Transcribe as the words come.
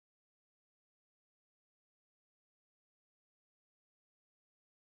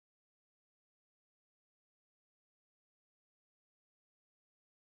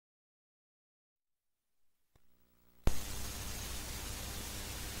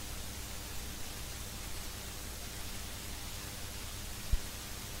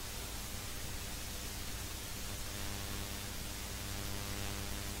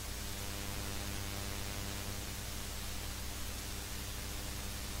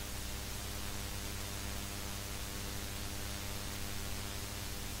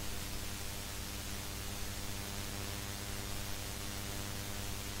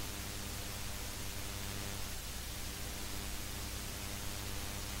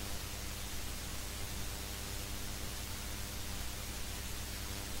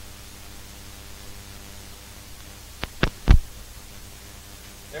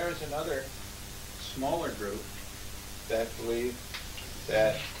is another smaller group that believe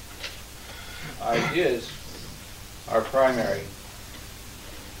that ideas are primary.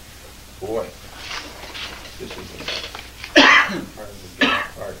 Boy, this is part of the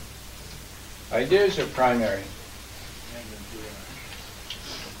dark part. Ideas are primary.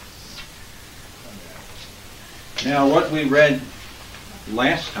 Now, what we read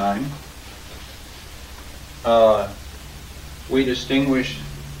last time, we distinguished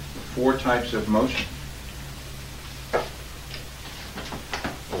 4 types of motion.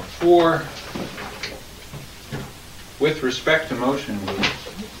 With respect to motion, we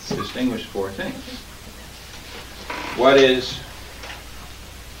distinguish 4 things. What is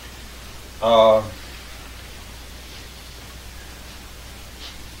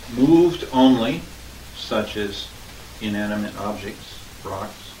moved only, such as inanimate objects,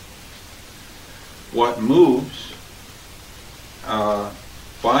 rocks. What moves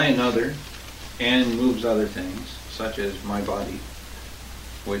by another and moves other things, such as my body,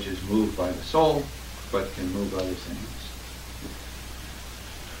 which is moved by the soul, but can move other things.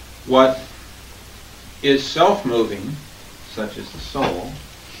 What is self-moving, such as the soul,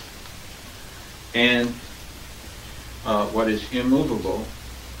 and what is immovable,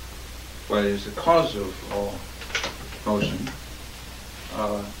 what is the cause of all motion,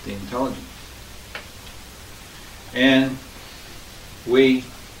 the intelligence. And we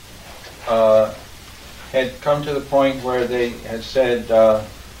had come to the point where they had said,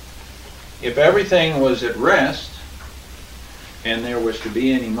 if everything was at rest and there was to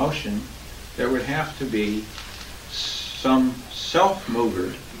be any motion, there would have to be some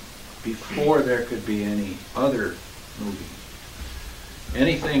self-mover before there could be any other moving.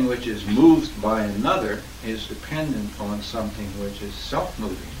 Anything which is moved by another is dependent on something which is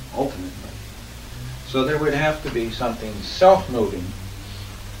self-moving, ultimately. So there would have to be something self-moving,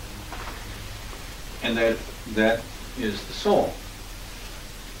 and that is the soul.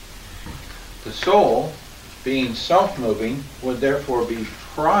 The soul, being self-moving, would therefore be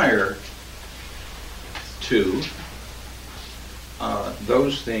prior to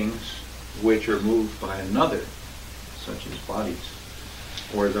those things which are moved by another, such as bodies,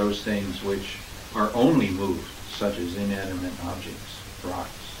 or those things which are only moved, such as inanimate objects,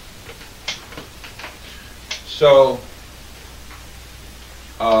 rocks. So,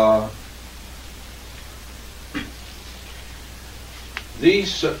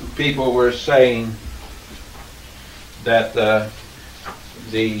 these people were saying that the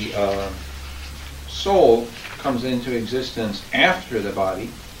soul comes into existence after the body,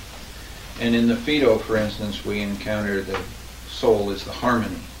 and in the Phaedo, for instance, we encounter the soul is the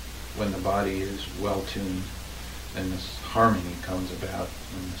harmony. When the body is well tuned, then this harmony comes about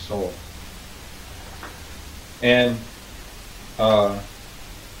in the soul. And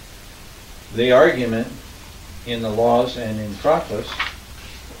the argument in the laws and in Proclus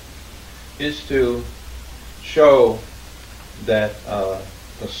is to show that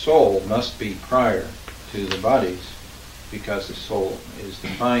the soul must be prior to the bodies, because the soul is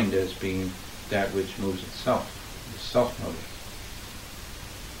defined as being that which moves itself, the self-moving.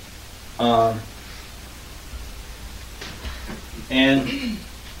 And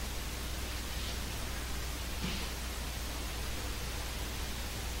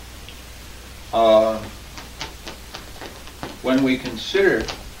when we consider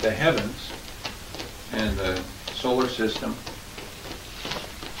the heavens and the solar system,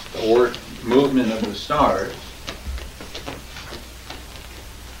 the movement of the stars,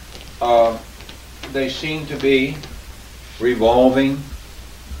 they seem to be revolving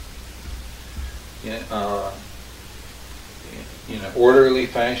in an orderly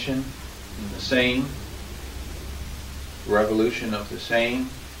fashion, in the same revolution of the same,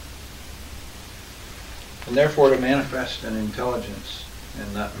 and therefore to manifest an intelligence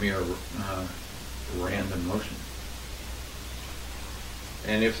and not mere random motion.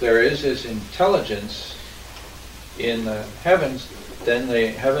 And if there is this intelligence in the heavens, then the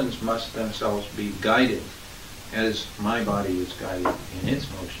heavens must themselves be guided as my body is guided in its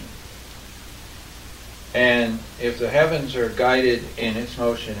motion. And if the heavens are guided in its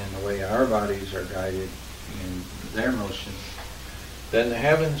motion in the way our bodies are guided in their motion, then the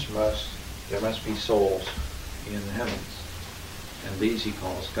heavens there must be souls in the heavens. And these he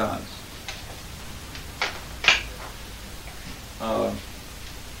calls gods.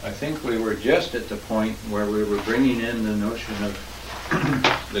 I think we were just at the point where we were bringing in the notion of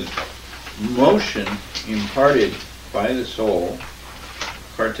the motion imparted by the soul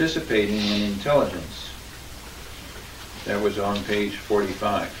participating in intelligence. That was on page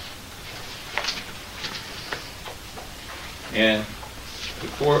 45. And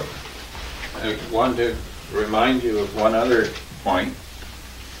before, I want to remind you of one other point,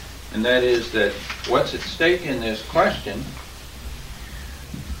 and that is that what's at stake in this question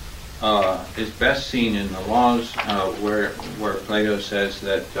is best seen in the laws where Plato says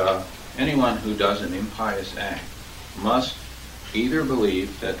that anyone who does an impious act must either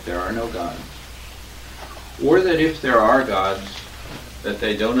believe that there are no gods, or that if there are gods, that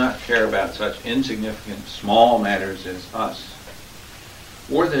they do not care about such insignificant small matters as us,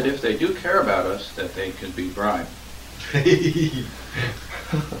 or that if they do care about us, that they could be bribed.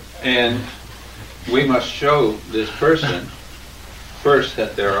 And we must show this person first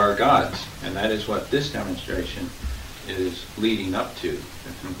that there are gods, and that is what this demonstration is leading up to,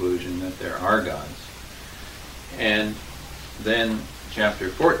 the conclusion that there are gods. And then chapter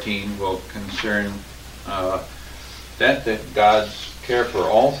 14 will concern that the gods care for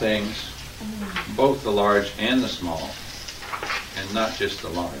all things, both the large and the small, and not just the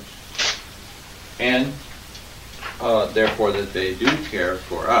large. And therefore that they do care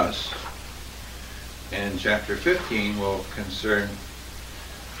for us. And chapter 15 will concern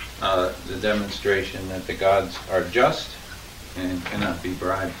the demonstration that the gods are just and cannot be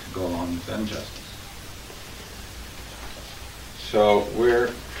bribed to go along with injustice. So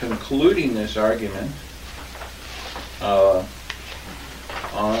we're concluding this argument on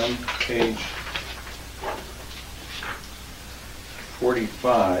page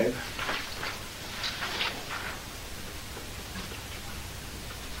 45.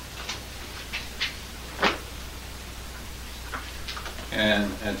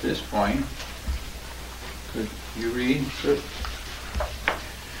 And at this point, could you read? Sure.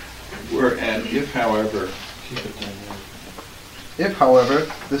 We're at if, however. If,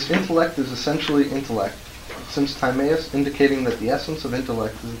 however, this intellect is essentially intellect, since Timaeus indicating that the essence of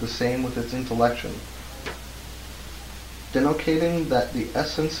intellect is the same with its intellection, denotating that the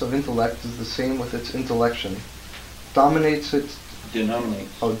essence of intellect is the same with its intellection, denominates it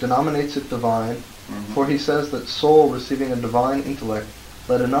divine, for he says that soul receiving a divine intellect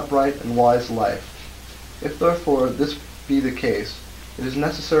led an upright and wise life. If therefore this be the case, it is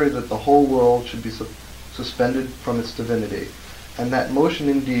necessary that the whole world should be suspended from its divinity, and that motion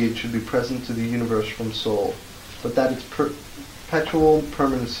indeed should be present to the universe from soul, but that its perpetual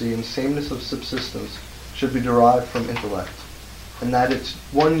permanency and sameness of subsistence should be derived from intellect, and that its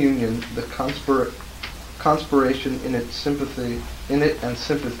one union, the conspiration in it and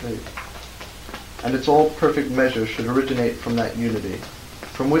sympathy, and its all perfect measure should originate from that unity,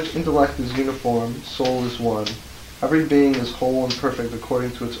 from which intellect is uniform, soul is one, every being is whole and perfect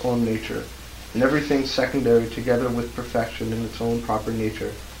according to its own nature, and everything secondary together with perfection in its own proper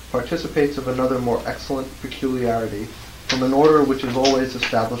nature participates of another more excellent peculiarity from an order which is always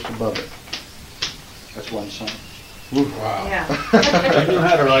established above it. That's one sentence. Wow. Yeah. I knew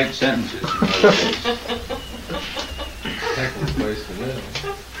how to write sentences in those days. Excellent place to live.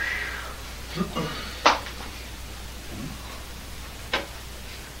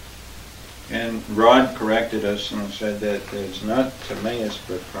 And Rod corrected us and said that it's not Timaeus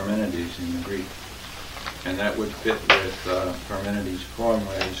but Parmenides in the Greek. And that would fit with Parmenides' poem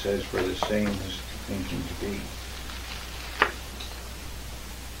where he says, "For the same is thinking to be."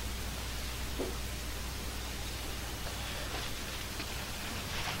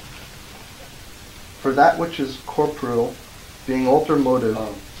 For that which is corporeal, being alter motive,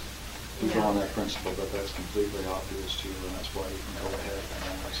 We go on that principle, but that's completely obvious to you, and that's why you can go ahead and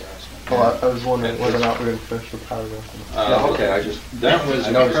then let's ask them. I was wondering whether or not we're going to finish the paragraph. Okay, That was I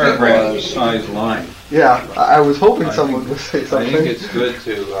a noticed paragraph-sized line. Yeah, I was hoping I someone think- would say I something. think it's good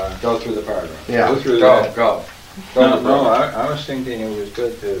to go through the paragraph. Yeah. go through that. Go. No, I was thinking it was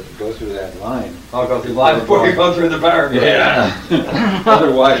good to go through that line. I'll go through the line before you go through the paragraph. Yeah.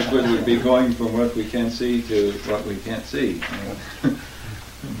 Otherwise, we would be going from what we can see to what we can't see.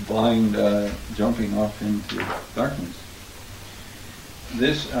 Blind jumping off into darkness.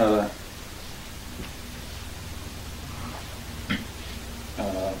 This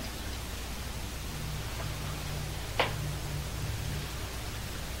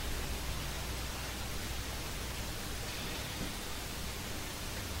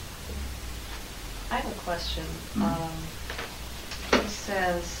I have a question. He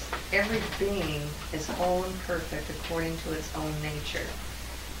says, every being is whole and perfect according to its own nature.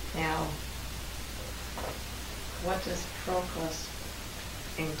 Now, what does Proclus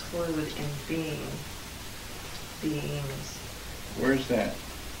include in beings? Where's that?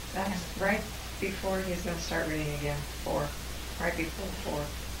 That's right before he's going to start reading again. 4. Right before 4.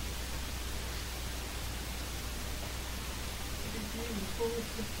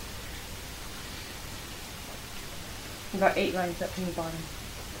 About 8 lines up from the bottom.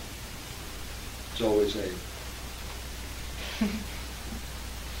 It's always 8.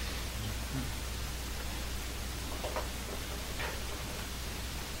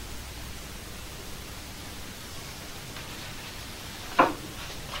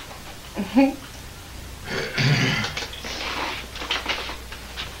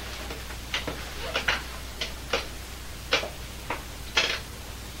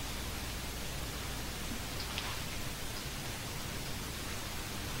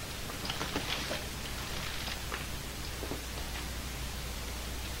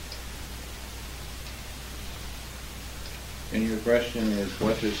 And your question is,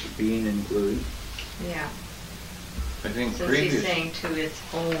 what does being include? Yeah. I think Since previous. he's saying to its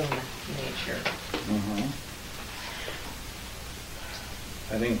own nature. Mhm.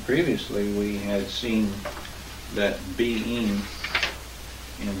 I think previously we had seen that being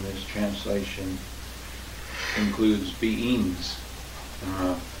in this translation includes beings,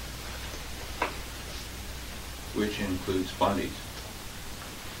 which includes bodies.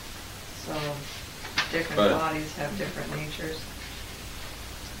 So different But- bodies have different natures.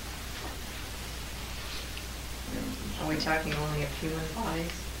 Are we talking only of human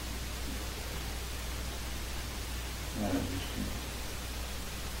bodies?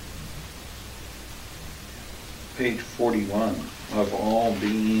 Page 41, of all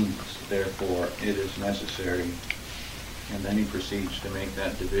beings, therefore, it is necessary. And then he proceeds to make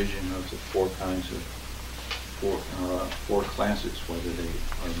that division of the four kinds of, four classes, whether they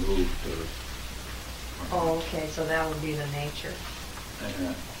are moved or... Oh, okay, so that would be the nature,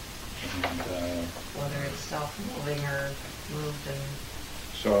 and whether it's self-moving or moved and...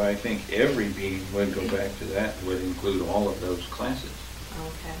 so I think every being would go back to that, would include all of those classes.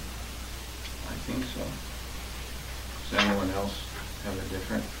 Okay. I think so. Does anyone else have a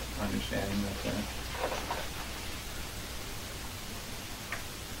different understanding of that?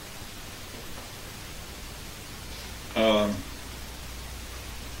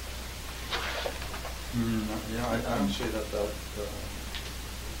 Yeah, I don't see that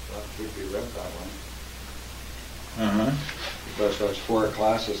should be read that way. Uh-huh. Because those 4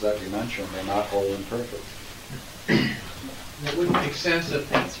 classes that you mentioned, they're not whole and perfect. It wouldn't make sense if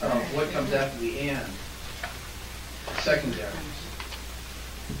what comes after the and, secondary.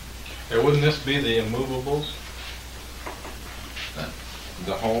 Yeah, wouldn't this be the immovables?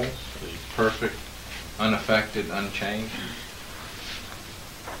 The whole, the perfect, unaffected, unchanged?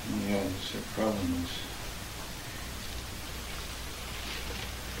 Yes, the problem is...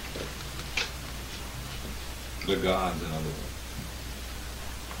 The gods, in other words.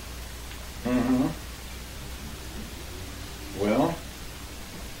 Mm-hmm. Well,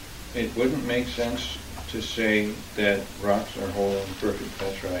 it wouldn't make sense to say that rocks are whole and perfect,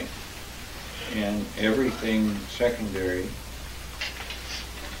 that's right. And everything secondary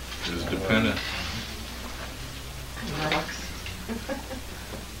Is dependent. Rocks.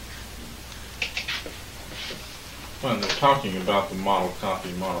 Well, they're talking about the model copy,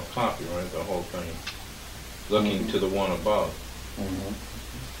 right? The whole thing. Looking to the one above. Mhm.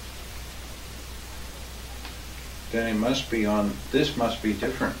 Then it must be on, this must be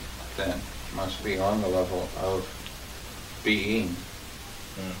different then, must be on the level of being.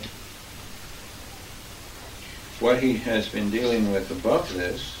 Mhm. What he has been dealing with above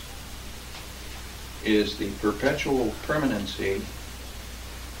this is the perpetual permanency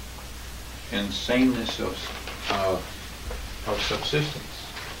and sameness of subsistence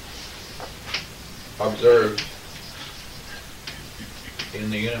observed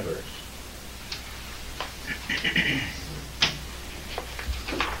in the universe.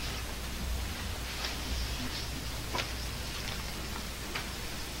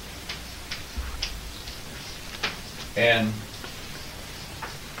 And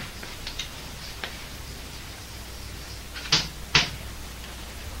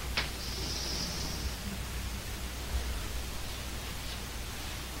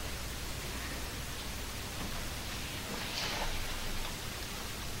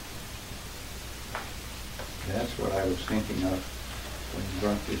that's what I was thinking of when you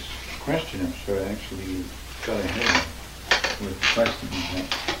brought this question up, so actually you got ahead with the question.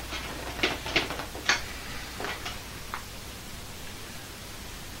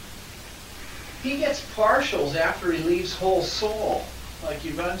 He gets partials after he leaves whole soul. Like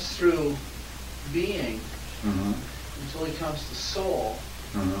he runs through being Mm-hmm. until he comes to soul.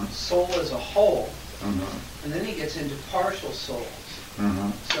 Mm-hmm. Soul as a whole, Mm-hmm. and then he gets into partial souls.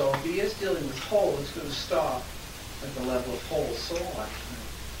 Mm-hmm. So if he is dealing with whole, it's going to stop at the level of whole soul, I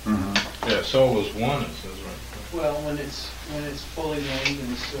think. Mm-hmm. Yeah, soul is one, it says right. Well, when it's fully made in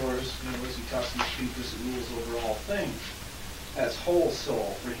the source, you know, as he talks about Proclus, it rules over all things. That's whole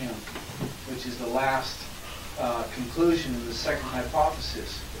soul for him, which is the last conclusion of the second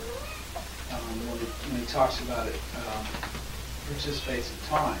hypothesis. When he talks about it, participates in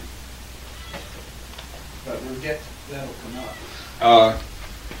time. But that'll come up.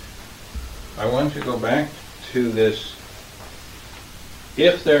 I want to go back to this.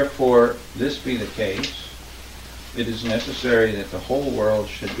 If therefore this be the case, it is necessary that the whole world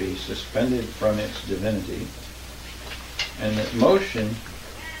should be suspended from its divinity, and that motion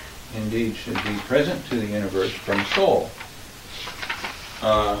indeed should be present to the universe from soul.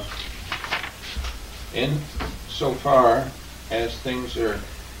 In so far as things there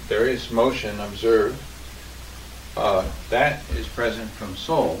is motion observed, that is present from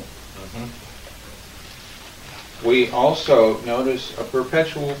soul. We also notice a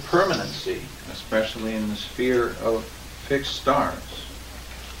perpetual permanency, especially in the sphere of fixed stars.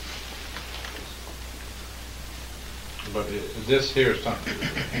 But this here is something.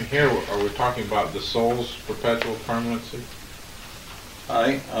 Here, are we talking about the soul's perpetual permanency?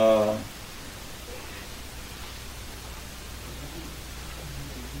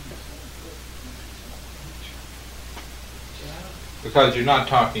 Because you're not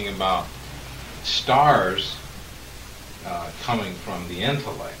talking about stars coming from the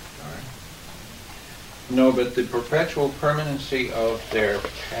intellect, right? No, but the perpetual permanency of their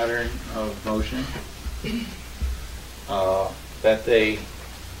pattern of motion, that they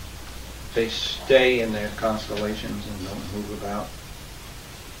stay in their constellations and don't move about.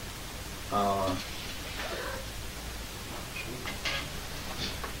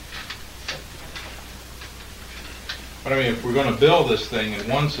 But I mean, if we're going to build this thing and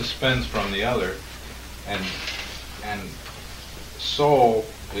one suspends from the other, and soul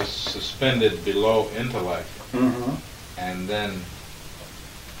is suspended below intellect, and then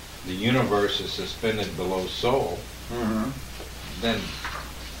the universe is suspended below soul, then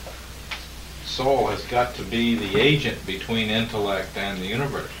soul has got to be the agent between intellect and the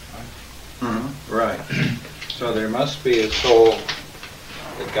universe, right? Right. So there must be a soul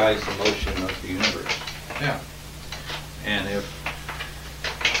that guides the motion of the universe. Yeah. And if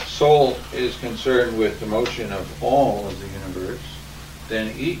soul is concerned with the motion of all of the universe,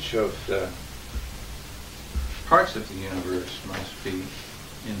 then each of the parts of the universe must be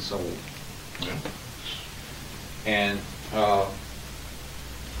in soul. Yeah. And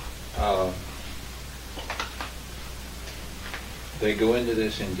they go into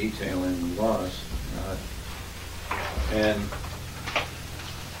this in detail in the laws. And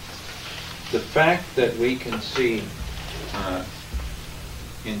the fact that we can see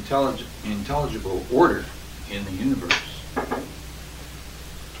intelligible order in the universe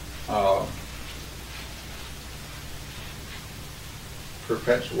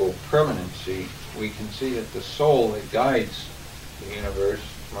perpetual permanency, we can see that the soul that guides the universe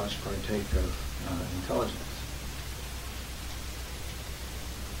must partake of intelligence.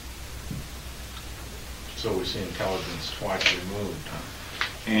 So we see intelligence twice removed, huh?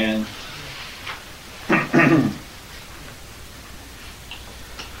 And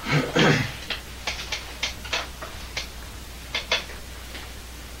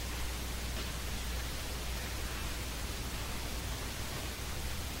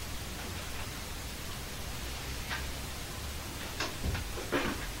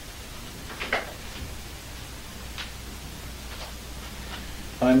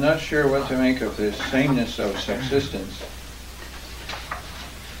I'm not sure what to make of this sameness of subsistence.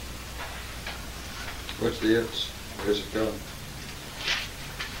 What's the ifs? Where's it going?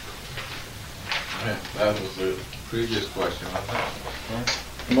 Yeah, that was the previous question, I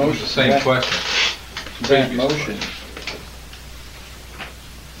think. Motion, It was the same question. That Previous motion, question.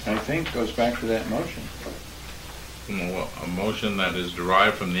 I think, goes back to that motion. Well, a motion that is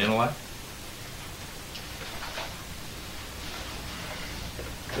derived from the intellect?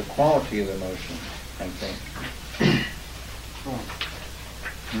 The quality of the motion, I think.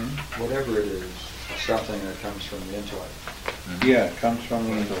 Whatever it is, something that comes from the intellect. Yeah, it comes from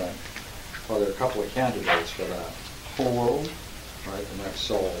the intellect. Well, there are a couple of candidates for that. Whole world. Right, the next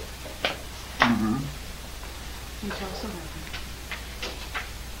soul.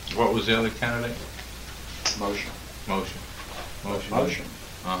 What was the other candidate? Motion. Motion. Motion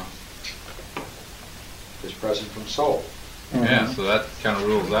is present from soul. Yeah, so that kind of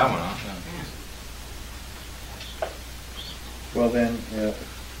rules that one out. Well then,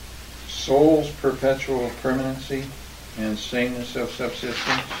 soul's perpetual permanency and sameness of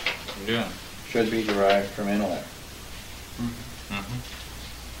subsistence Yeah. should be derived from intellect.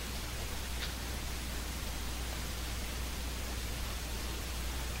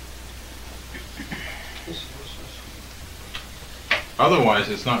 Otherwise,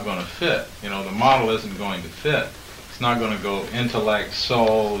 it's not going to fit. You know, the model isn't going to fit. It's not going to go intellect,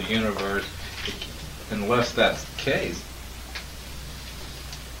 soul, universe, unless that's the case.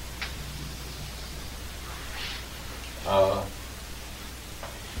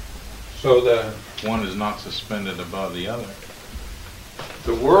 So the One is not suspended above the other.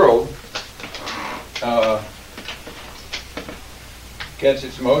 world gets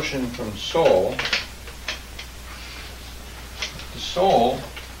its motion from soul. The soul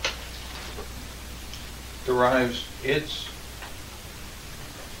derives its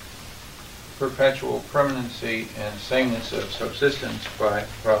perpetual permanency and sameness of subsistence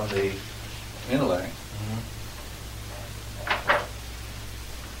from the intellect.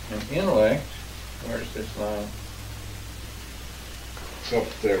 And intellect, where's this line? It's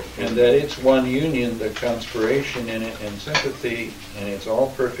up there. And that its one union, the conspiration in it, and sympathy, and its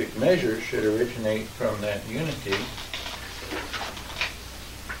all perfect measure should originate from that unity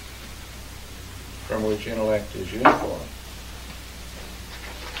from which intellect is uniform.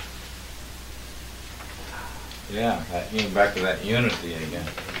 Yeah, getting back to that unity again.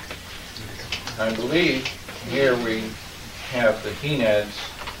 I believe here we have the henads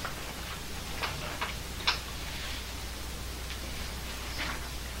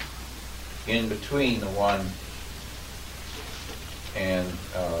in between the one and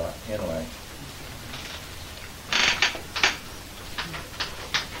intellect.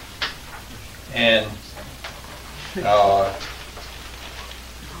 And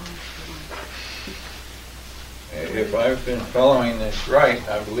if I've been following this right,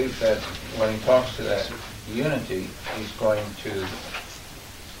 I believe that when he talks to that unity, he's going to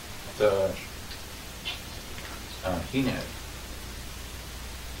the henad.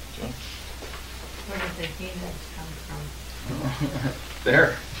 Where did the henads come from?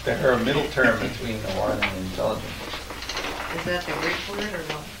 They're a middle term between the one and intelligence. Is that the Greek word or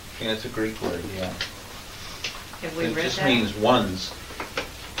what? Yeah, it's a Greek word, yeah. Have we It read just that? means ones.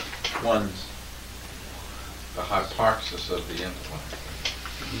 Ones. The hypoxis of the intellect.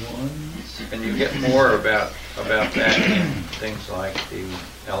 And you get more about that in things like the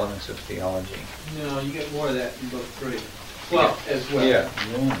elements of theology. No, you get more of that in book 3. Well, as well. Yeah,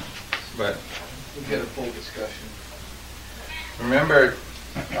 but We'll get a full discussion. remember,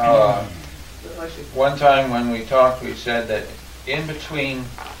 one time when we talked, we said that in between,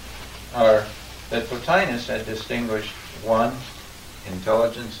 or that Plotinus had distinguished one,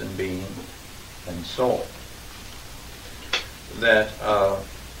 intelligence and being, and soul. That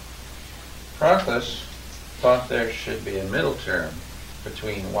Proclus thought there should be a middle term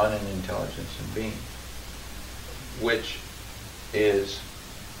between one and intelligence and being, which is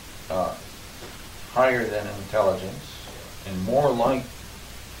higher than intelligence and more like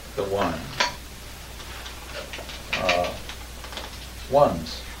the one.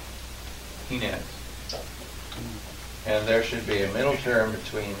 Ones, henads. And there should be a middle term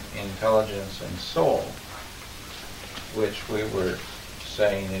between intelligence and soul, which we were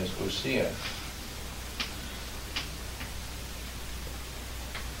saying is ousia.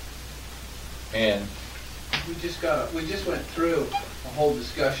 And We just went through a whole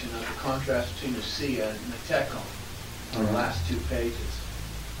discussion of the contrast between ousia and metechon on the last 2 pages.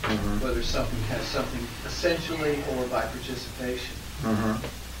 Whether something has something essentially or by participation.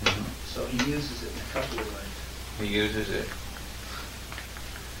 So he uses it in a couple of ways. he uses it.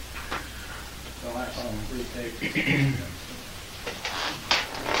 The last 3 pages.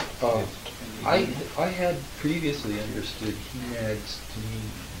 I had previously understood henads to mean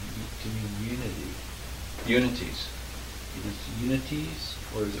unity. Unities. It is unities,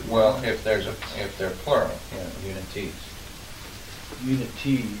 or is it Well, one? if they're plural, yeah, unities.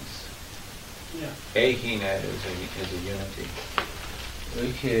 Unities. Yeah. A henad is a unity.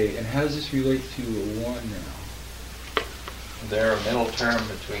 Okay, and how does this relate to a one now? They're a middle term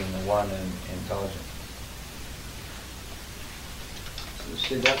between the one and intelligence. So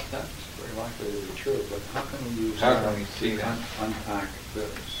see, that's very likely to be true, but how can we use How that can we see to that? unpack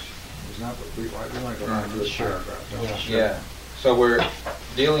this? Isn't that what we want to go back to this paragraph? don't we? Yeah. So we're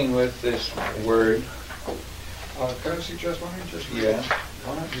dealing with this word. Can I suggest, why don't you just read Yeah. it?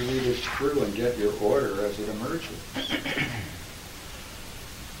 Why don't you read it through and get your order as it emerges?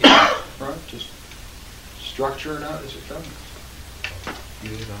 Right, just structure it out as it comes.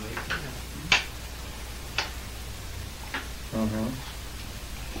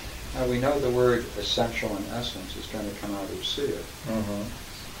 Now we know the word essential and essence is going to come out of see it.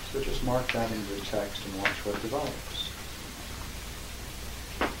 So just mark that into the text and watch what develops.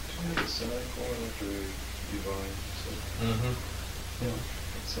 Yeah,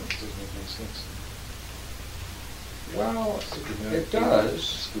 that doesn't make sense. Well, it Schematically-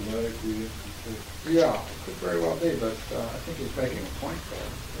 does. Schematically incomplete. Yeah, it could very well be, but I think he's making a point there.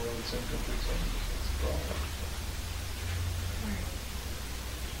 Well, it's incomplete sentence, that's the problem.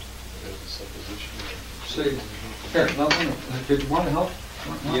 There's a supposition. See, here, did you want to help?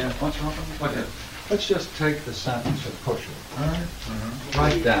 Yeah. Want to help him? Okay. Let's just take the sentence and push it, all right?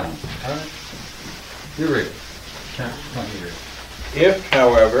 Write down, all right? You read it. Can't hear it. If,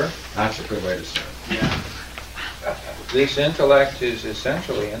 however, That's a good way to say it. this intellect is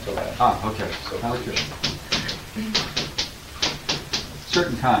essentially intellect. Ah, okay, okay.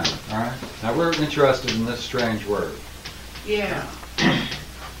 Certain kind, all right? Now, we're interested in this strange word. Yeah.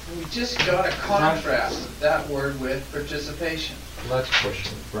 We just got to contrast that word with participation. Let's push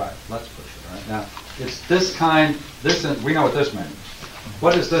it, right, let's push it, right? Now, it's this kind, we know what this means.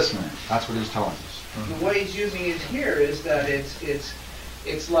 What does this mean? That's what he's telling us. The way he's using it here is that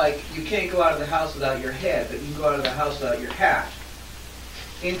it's like you can't go out of the house without your head, but you can go out of the house without your hat.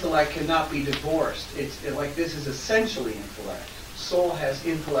 Intellect cannot be divorced. It's like this is essentially intellect. Soul has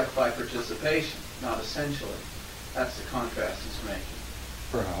intellect by participation, not essentially. That's the contrast he's making.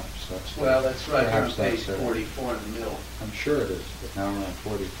 Perhaps that's... Well, that's right here on perhaps that's page it. 44 in the middle. I'm sure it is, but now we're on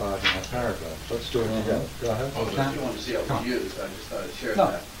 45 in that paragraph. Let's do it together. Go ahead. Oh, If you want to see how Come on. it's used, I just thought I'd share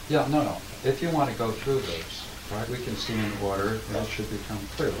No, that. yeah, no. If you want to go through this, right, we can see in order, and it should become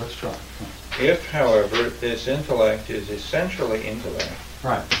clear. Let's try. Come on. If, however, this intellect is essentially intellect,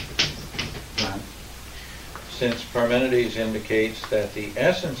 Right. Right. since Parmenides indicates that the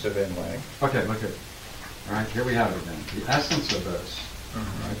essence of intellect Okay, look at it. All right, here we have it again. The essence of this.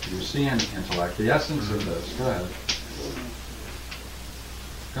 Right, you see in intellect, the essence of this. Go ahead.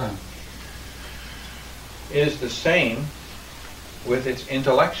 Go ahead. is the same with its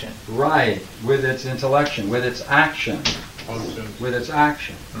intellection. Right, with its intellection, with its action, with its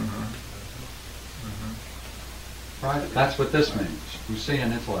action. Right, that's what this means. You see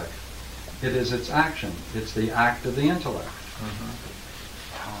in intellect. It is its action. It's the act of the intellect.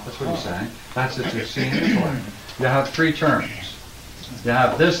 That's what he's saying. That's it, you see in intellect. You have three terms. You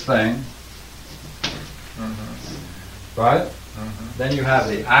have this thing, right? Then you have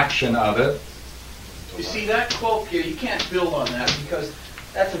the action of it. You see that quote here, you can't build on that because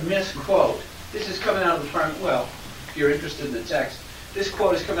that's a misquote. This is coming out of the well, if you're interested in the text, this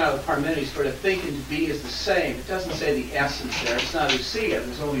quote is coming out of the Parmenides, for to think and to be is the same. It doesn't say the essence there. It's not ousia.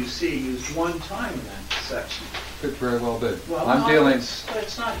 There's only ousia used one time in that section. Could very well be. Well, I'm no, dealing.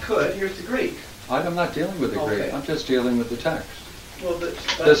 it's not could. Here's the Greek. I'm not dealing with the Greek. Okay. I'm just dealing with the text. Well,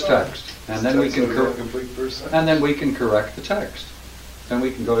 This text, and then we can Complete first sentence. and then we can correct the text. Then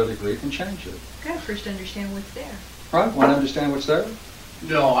we can go to the Greek and change it. Gotta first understand what's there. Right? Want to understand what's there?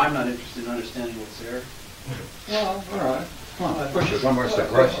 No, I'm not interested in understanding what's there. Well, all right. Come on, push it one more What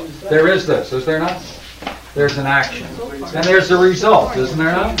step. Right. question is that? There is this, is there not? There's an action, and there's a result, isn't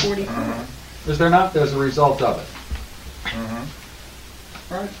there not? 44. Is there not? There's a result of it.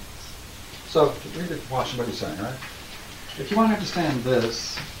 Right? So, read it, watch what he's saying, right? If you want to understand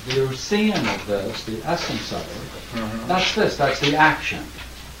this, the ousian of this, the essence of it, that's this, that's the action.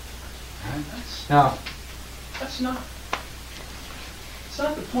 Right? Now, That's not. It's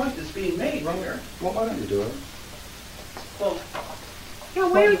not the point that's being made here. well, why don't you do it? Well, Yeah,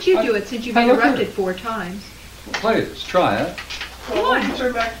 why don't you do it since you've Hey, look interrupted here. 4 times? Please, try it. well, why don't you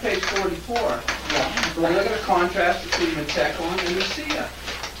turn back to page 44? Yeah. We're looking at a contrast between Metecon and ousia.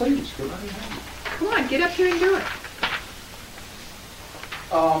 Please, go right ahead. Come on, get up here and do it.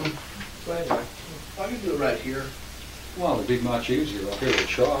 I can do it right here. Well, it'd be much easier up here with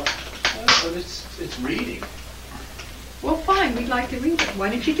chalk. But it's reading. Well, fine, we'd like to read it. Why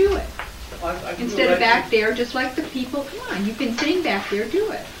don't you do it? I can do Instead it of right back there, just like the people, come on, you've been sitting back there,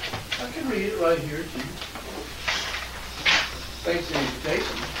 do it. I can read it right here, too. Thanks for the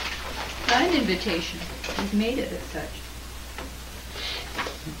invitation. Not an invitation. We've made it as such.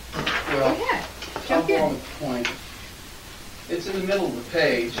 Go Well, ahead, I'll jump go on in. with the point. It's in the middle of the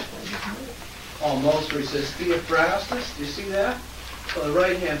page, almost, where he says Theophrastus. Do you see that? On the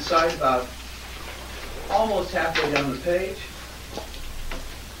right-hand side, about almost halfway down the page.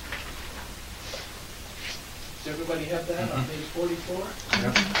 Does everybody have that on page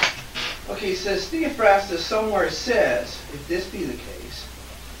 44? Okay, he says, Theophrastus somewhere says, if this be the case,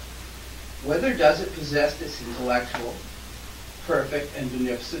 whether does it possess this intellectual, perfect, and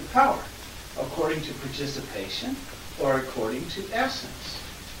beneficent power, according to participation or according to essence?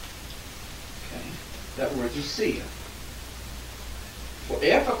 Okay, that word ousia. For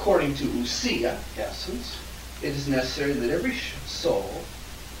if according to ousia, essence, it is necessary that every soul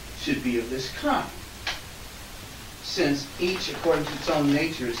should be of this kind. since each, according to its own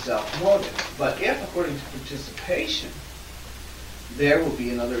nature, is self-motive. But if, according to participation, there will be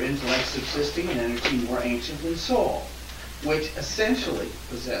another intellect subsisting in energy more ancient than soul, which essentially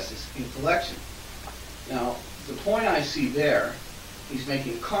possesses intellection. Now, the point I see there, he's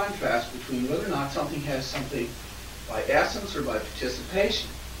making a contrast between whether or not something has something by essence or by participation.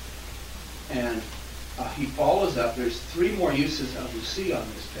 And he follows up, there's 3 more uses of Lucy on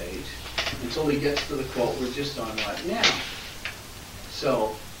this page, until he gets to the quote we're just on right now.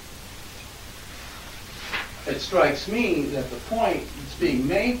 So, it strikes me that the point that's being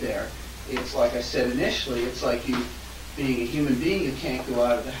made there, it's like I said initially, it's like you being a human being, you can't go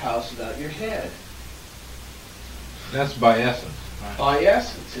out of the house without your head. That's by essence. Right? By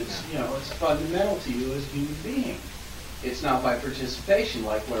essence, it's, you know, it's fundamental to you as a human being. It's not by participation,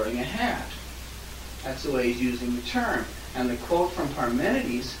 like wearing a hat. That's the way he's using the term. And the quote from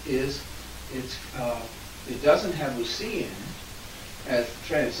Parmenides is, it doesn't have Lucy in it, as the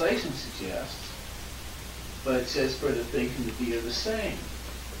translation suggests, but it says, for the thing and the be are the same.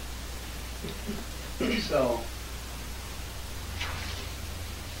 So,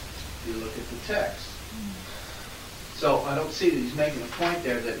 you look at the text. So I don't see that he's making a point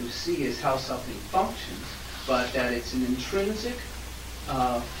there that Lucy is how something functions, but that it's an intrinsic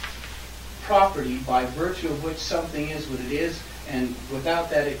property by virtue of which something is what it is, and without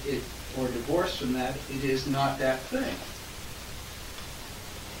that, or divorced from that, it is not that thing.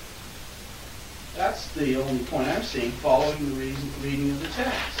 That's the only point I'm seeing following the reading of the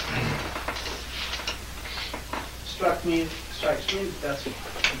text. Strikes me that that's the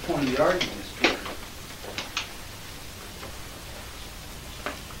point of the argument is Pierre.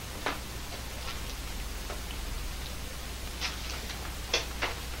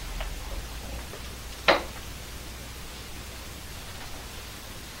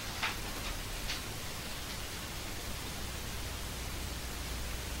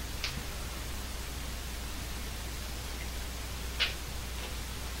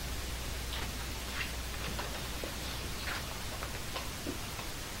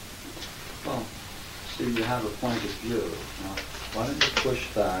 You have a point of view. Now, why don't you push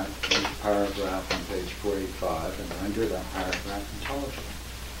that into paragraph on page 45 and render that paragraph intelligible?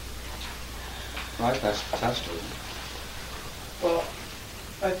 Right? That's the test of it. Well,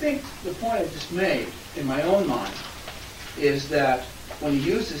 I think the point I just made in my own mind is that when he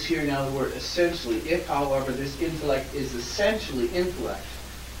uses here now the word essentially, if, however, this intellect is essentially intellect,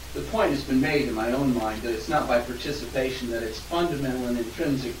 the point has been made in my own mind that it's not by participation, that it's fundamental and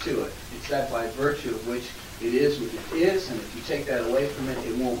intrinsic to it. It's that by virtue of which it is what it is, and if you take that away from it,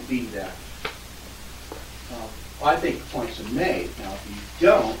 it won't be that. I think the point's been made. Now, if you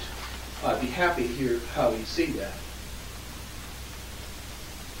don't, I'd be happy to hear how you see that.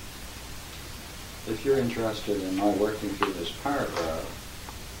 If you're interested in my working through this paragraph,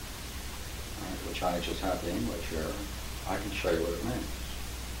 which I just have the English here, I can show you what it means.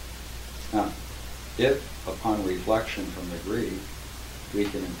 Now, if, upon reflection from the Greek, we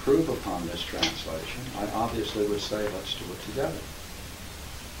can improve upon this translation, I obviously would say let's do it together.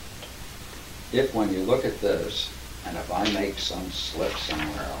 If, when you look at this, and if I make some slip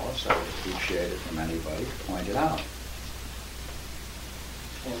somewhere else, I would appreciate it from anybody to point it out.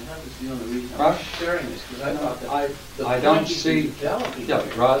 Well, that was the only reason I was sharing this, because I thought that I don't see,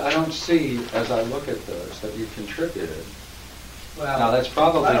 Rod, I don't see, as I look at this, that you contributed. Well, now that's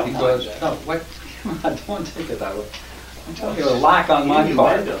probably because, no, wait, don't take it that way. I'm telling you a lack on my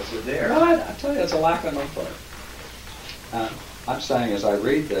part. Windows are there. What? I'm telling you it's a lack on my part. I'm saying as I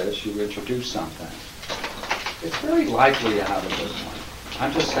read this, you introduce something. It's very likely you have a good one.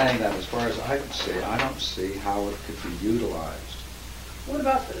 I'm just saying that as far as I can see, I don't see how it could be utilized. What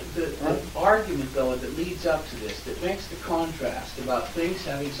about the argument, though, that leads up to this, that makes the contrast about things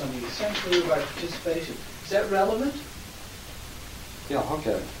having something essentially by participation? Is that relevant? Yeah,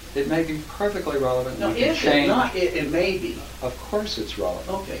 okay. It may be perfectly relevant. No, if it's not, it may be. Of course it's relevant.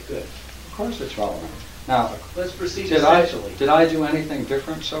 Okay, good. Of course it's relevant. Now, let's proceed did essentially. Did I do anything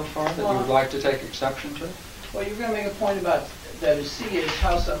different so far that you would like to take exception to? Well, you're going to make a point about that to see is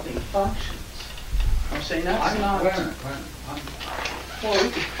how something functions. I'm saying that's not... Wait a minute.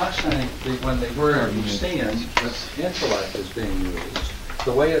 I'm saying when the word seeing, this intellect is being used,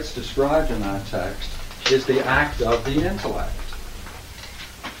 the way it's described in that text is the act of the intellect.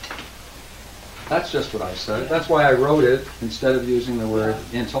 That's just what I said. That's why I wrote it instead of using the word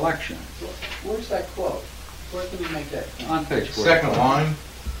intellection. Where's that quote? Where can we make that quote? On page 4. Second line.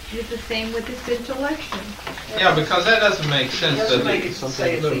 It's the same with this intellection. Yeah, because that doesn't make sense. It doesn't make it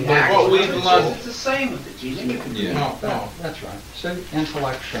say it's the But act. what we've learned... It's the same with it, Gene. You can No. That's right. So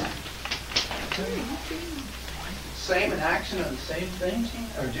intellection. same and action are the same things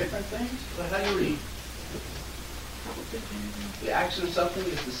or different things? How do you read? The action of something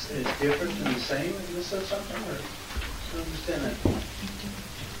is different than the same of something? Or I don't understand that.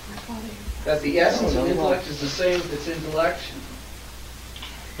 That the essence of intellect is the same with its intellection.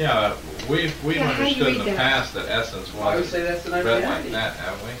 Yeah, we've Yeah, how do you understood in read the that? past that essence I would was say that's an read like identity. that,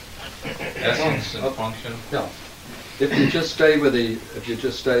 have we? Essence and function. Yeah. If you just stay with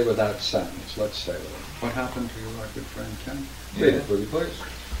that sentence, let's stay with it. What happened to your good friend Ken? Read it, will you please?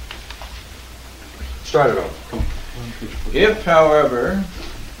 Start it over. Come on. If, however,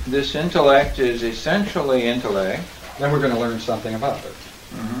 this intellect is essentially intellect, Then we're going to learn something about it.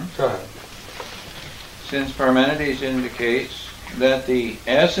 Go ahead. since Parmenides indicates that the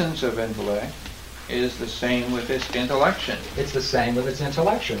essence of intellect is the same with its intellection, It's the same with its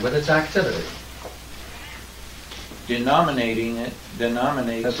intellection, with its activity.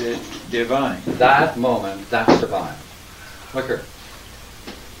 denominates it divine. That moment, that's divine. Look here.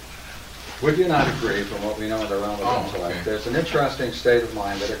 Would you not agree, from what we know in the realm of Oh, intellect, okay. there's an interesting state of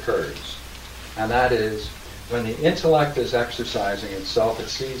mind that occurs, and that is when the intellect is exercising itself, it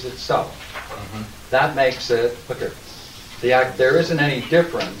sees itself. That makes it, look here, there isn't any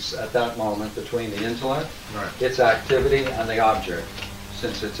difference at that moment between the intellect, Right. its activity, and the object,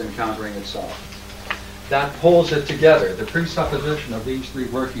 since it's encountering itself. That pulls it together. The presupposition of these three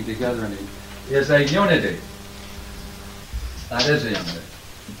working together is a unity. That is a unity.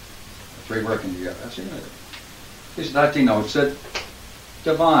 The three working together, that's a unity. That denotes it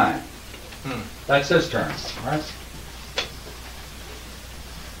divine. That's his term, right?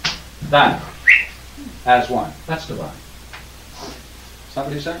 That, as one, that's divine.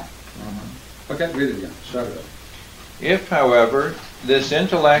 Somebody say? Okay, read it again. Start it up. If, however, this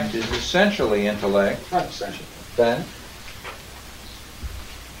intellect is essentially intellect, Right, essentially. Then,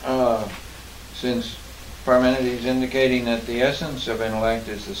 since Parmenides indicating that the essence of intellect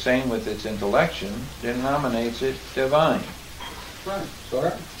is the same with its intellection, denominates it divine. right, so all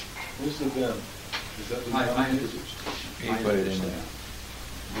right. Where's the then? Is that the I introduced. He put it in there.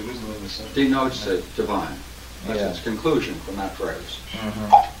 There isn't in the sentence. Denotes it divine. That's Yeah. its conclusion from that phrase.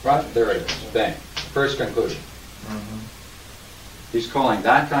 Mhm. Right, there it is. Bang. First conclusion. Mhm. He's calling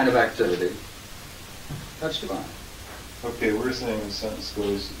that kind of activity, that's divine. Okay, we're saying the sentence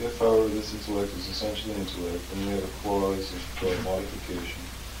goes, if however this intellect is essentially intellect, then we have a clause of modification.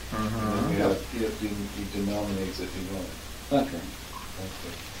 And then we have, he denominates it divine. That's right.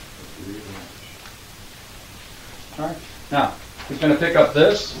 Okay. All right. Now, he's going to pick up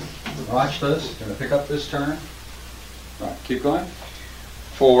this. Watch this. He's going to pick up this term. All right, keep going.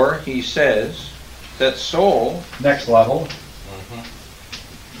 For he says that soul, Next level.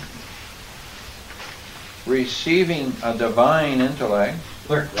 receiving a divine intellect,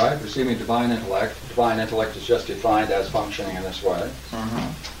 Clear, right? Receiving divine intellect. Divine intellect is just defined as functioning in this way.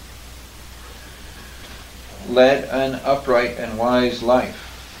 led an upright and wise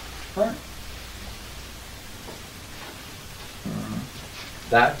life. Right.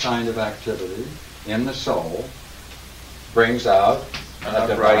 That kind of activity in the soul brings out An a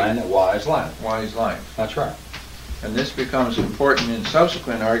upright, divine and wise life. wise life. That's right. And this becomes important in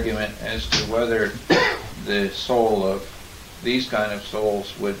subsequent argument as to whether the soul of these kind of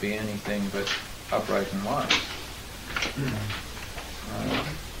souls would be anything but upright and wise.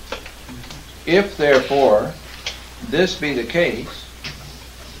 If therefore this be the case,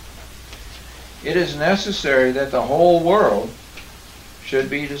 it is necessary that the whole world should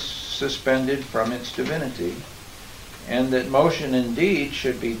be suspended from its divinity, and that motion indeed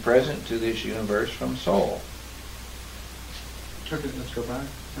should be present to this universe from soul. Okay, let's go back.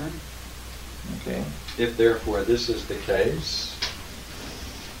 Right. Okay. If therefore this is the case,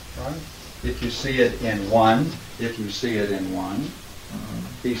 right? If you see it in one,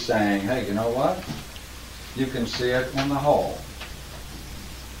 he's saying, hey, you know what? You can see it in the whole.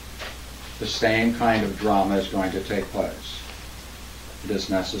 The same kind of drama is going to take place. It is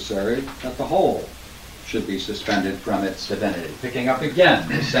necessary that the whole should be suspended from its divinity. Picking up again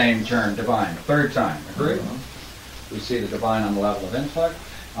the same term, divine, third time. Agree? We see the divine on the level of intellect,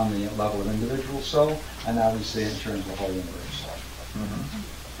 on the level of individual soul, and now we see it in terms of the whole universe.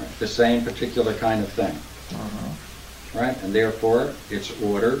 Right. The same particular kind of thing. Right? And therefore, it's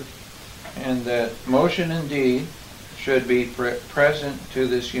order. And that motion indeed should be present to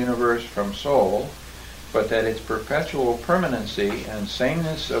this universe from soul, but that its perpetual permanency and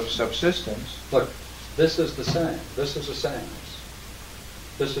sameness of subsistence. Look, this is the same. This is the sameness.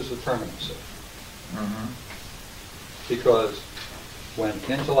 This is the permanency. Because when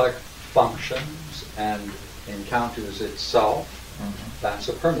intellect functions and encounters itself, that's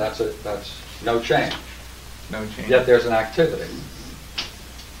no change. No change. Yet there's an activity.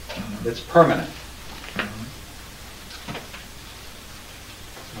 It's permanent.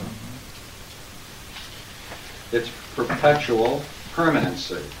 It's perpetual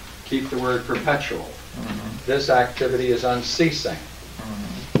permanency. Keep the word perpetual. This activity is unceasing.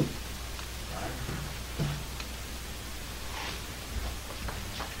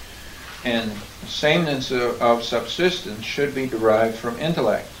 And sameness of subsistence should be derived from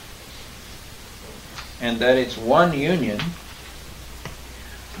intellect, and that it's one union,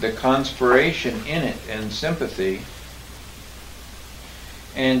 the conspiration in it and sympathy,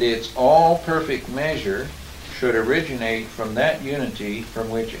 and its all perfect measure should originate from that unity from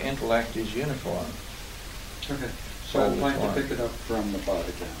which intellect is uniform. Okay, so I'm going to pick it up from the bottom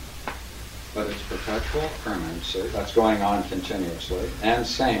again. But it's perpetual permanency, that's going on continuously, and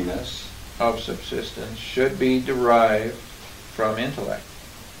sameness of subsistence should be derived from intellect.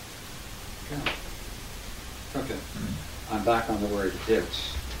 Okay. I'm back on the word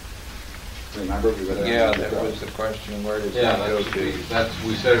it's. Remember we were there? Yeah, that was the question. Where does Yeah, that go that should be, to? that's,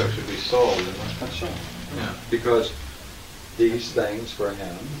 we said it should be soul, didn't we? That's so. Yeah. Because these things for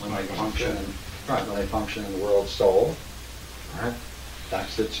him, when they Like function, that. when they function in the world soul, right?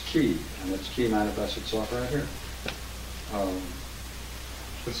 That's its key, and its key manifests itself right here.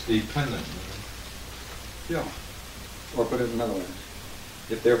 It's dependent. Yeah. Or put it another way.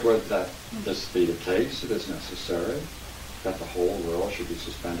 If therefore that this be the case, it is necessary that the whole world should be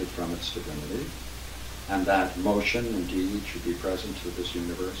suspended from its divinity, and that motion indeed should be present to this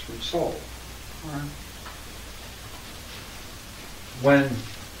universe from soul. All right.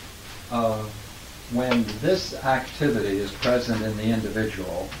 When this activity is present in the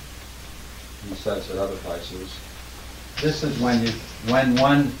individual, he says at other places, this is when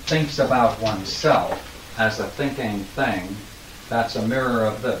one thinks about oneself as a thinking thing, that's a mirror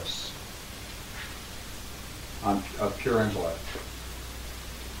of this, of pure intellect.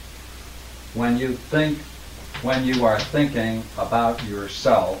 When you are thinking about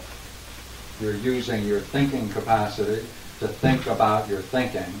yourself, you're using your thinking capacity to think about your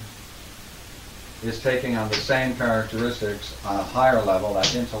thinking, is taking on the same characteristics on a higher level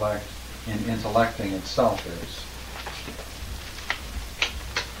that intellect in intellecting itself is.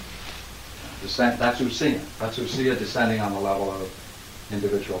 That's Usia. That's Usia descending on the level of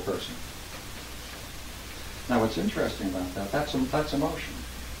individual person. Now what's interesting about that, that's emotion.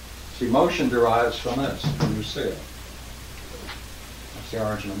 See, motion derives from this, from Usia. That's the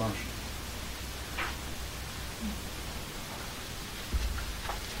origin of motion.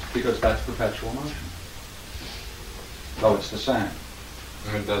 Because that's perpetual motion. Though it's the same.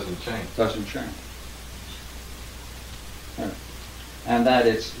 And it doesn't change. Doesn't change. Yeah. And that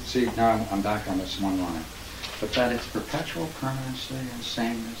it's, see, now I'm back on this one line, but that its perpetual permanency and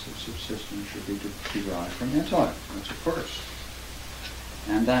sameness of subsistence should be derived from intellect. That's a first.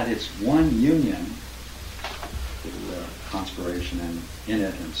 And that it's one union, the conspiration in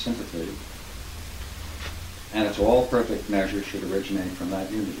it and sympathy, and its all perfect measure should originate from that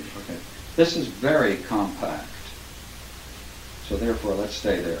unity. Okay. This is very compact. So therefore, let's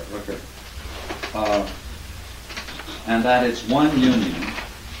stay there. Look at and that it's one union.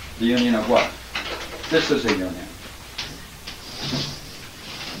 The union of what? This is a union.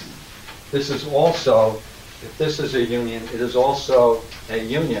 This is also, if this is a union, it is also a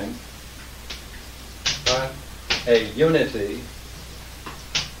union. A unity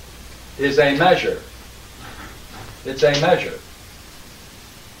is a measure. It's a measure.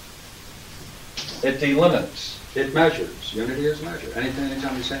 It delimits. It measures. Unity is a measure.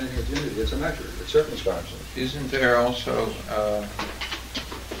 Anytime you say anything is unity, it's a measure. It circumscribes it. Isn't there also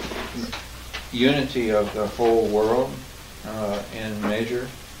unity of the whole world in measure?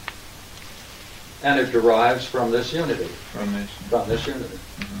 And it derives from this unity. From this unity.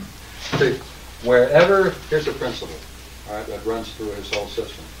 Mm-hmm. See, wherever, here's a principle, all right, that runs through his whole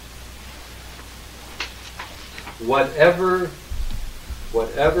system. Whatever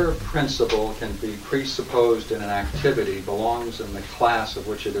principle can be presupposed in an activity belongs in the class of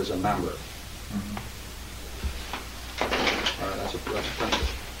which it is a member. Mm-hmm. All right, that's a principle.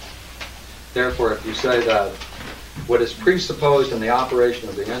 Therefore, if you say that what is presupposed in the operation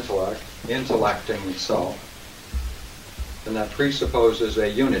of the intellect, intellecting itself, then that presupposes a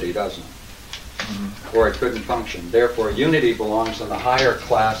unity, doesn't it? Mm-hmm. Or it couldn't function. Therefore, unity belongs in the higher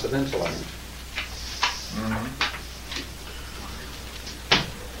class of intellect. Mm-hmm.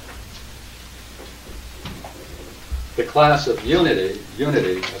 The class of unity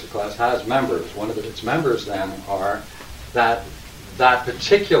as a class has members. One of its members then are that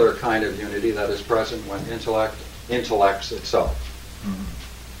particular kind of unity that is present when intellect intellects itself. Mm-hmm.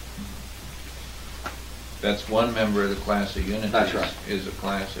 That's one member of the class of unities. That's right. Is a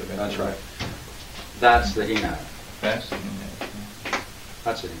class of That's intellect. right. That's the He-Man. That's the unit.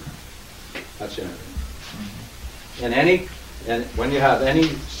 That's the He-Man. That's unity. And when you have any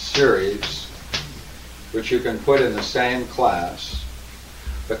series which you can put in the same class,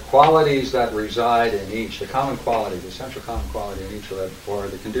 the qualities that reside in each, the common quality, the essential common quality in each of them, or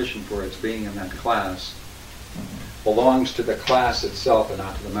the condition for its being in that class, belongs to the class itself and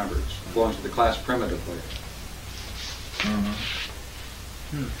not to the members. It belongs to the class primitively.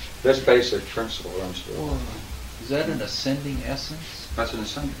 This basic principle runs through it. Is that an ascending essence? That's an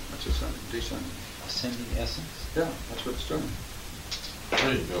ascending. That's ascending. Descending. Ascending essence? Yeah, that's what it's doing.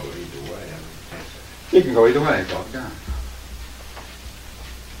 Well, you go either way. I mean, You can go either way, Bob. Yeah.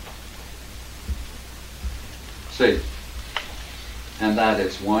 See, and that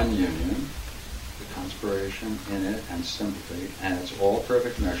it's one union, the conspiration in it and sympathy, and its all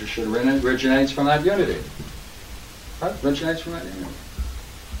perfect measure should originates from that unity. Right? Originates from that unity.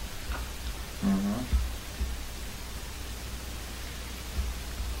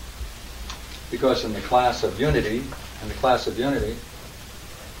 Because in the class of unity,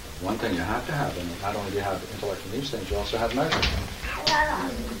 one thing you have to have in it, not only do you have intellect in these things, you also have measure.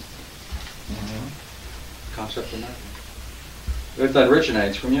 Concept of measure. That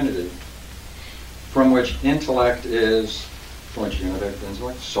originates from unity, from which intellect is, from which unity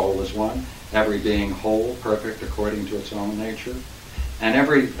intellect, soul is one, every being whole, perfect according to its own nature, and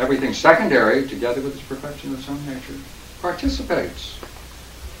everything secondary, together with its perfection of its own nature, participates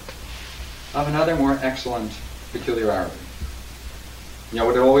of another more excellent peculiarity. You know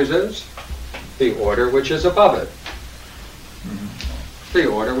what it always is? The order which is above it. The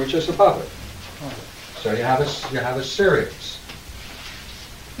order which is above it. So you have a series.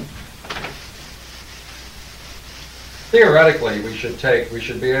 Theoretically, we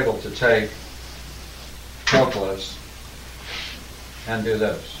should be able to take Proclus and do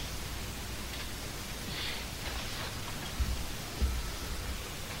this.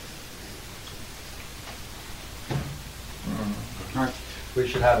 Right. We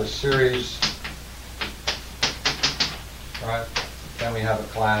should have a series, right? Then we have a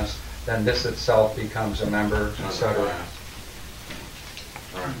class. Then this itself becomes a member, etc.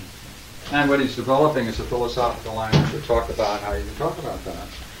 Right. And what he's developing is a philosophical language to talk about how you can talk about that.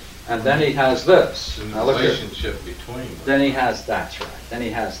 And then he has this. The Now look here. relationship between them. Then he has, that's right. Then he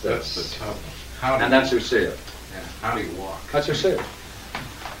has That's this. the tough one. How do And you- that's Usia. yeah, how do you walk? That's Usia.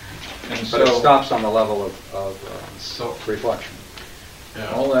 And But it so, stops on the level of So, reflection.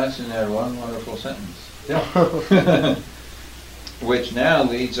 yeah. all that's in that one wonderful sentence. Yeah. Which now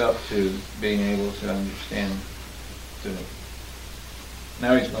leads up to being able to understand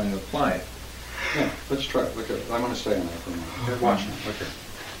now he's going to apply it. Yeah, let's try it. Look at it. I'm going to stay on that for a moment. Okay, watch it. Okay.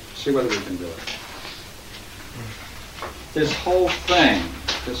 See whether we can do it. This whole thing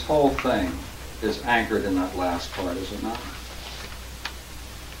is anchored in that last part, is it not?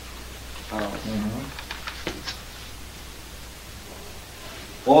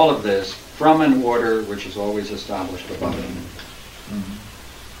 All of this from an order which is always established above it.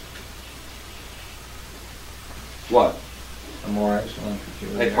 What? A more excellent A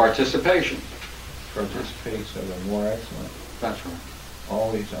peculiarity. participation. Participates of a more excellent. That's right.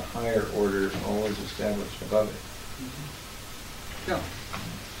 Always a higher order, always established above it. Yeah.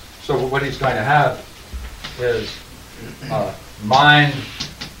 So what he's going to have is mind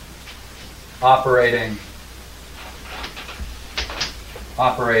operating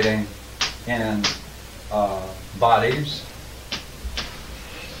in bodies,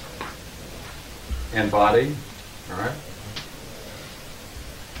 in body, all right?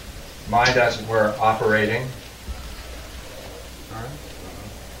 Mind, as it were, operating,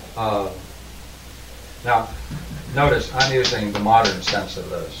 all right? Now, notice I'm using the modern sense of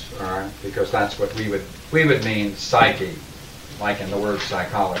this, all right? Because that's what we would mean psyche, like in the word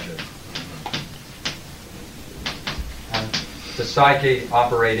psychology. And the psyche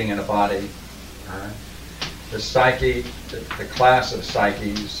operating in a body, all right? The psyche, the class of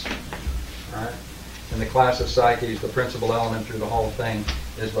psyches, all right? In the class of psyches, the principal element through the whole thing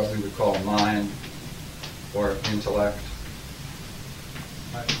is what we would call mind or intellect.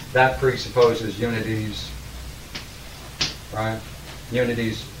 Right? That presupposes unities, right?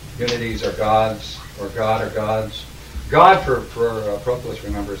 Unities are gods, or God are gods. God for Proclus,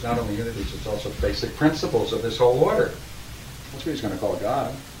 remember, is not only unities, it's also basic principles of this whole order. That's what he's going to call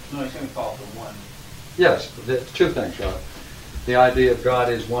God. No, he's going to call it the one. Yes, two things, Rob. The idea of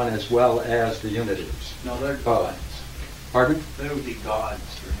God is one as well as the unities. No, they're Oh. gods. Pardon? They would be gods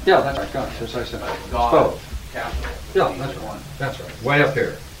for him. Yeah, that's right, gods, as I said. But It's God, both. capital. Yeah, would be that's the right. one. That's right. Way up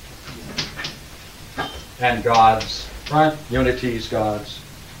here. and gods, right? Unities, gods.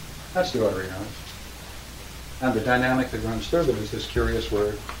 That's the order he has. And the dynamic that runs through them is this curious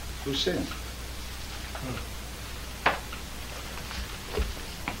word, usein.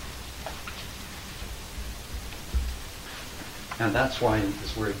 And that's why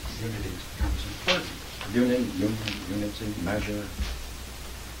this word unity becomes important. Unity, measure.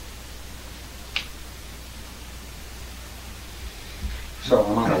 So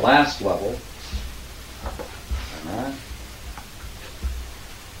I'm on the last level. All right.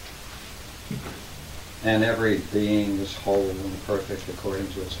 And every being is whole and perfect according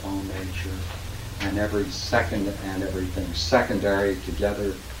to its own nature. And every second and everything secondary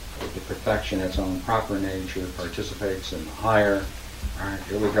together with the perfection its own proper nature participates in the higher. All right,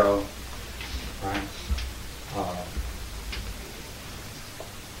 here we go. All right.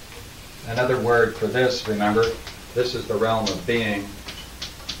 Another word for this, remember, this is the realm of being.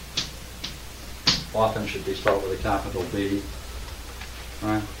 Often should be spelled with a capital B.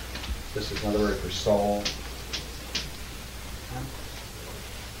 Right? This is another word for soul.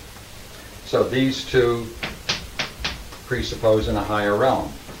 So these two presuppose in a higher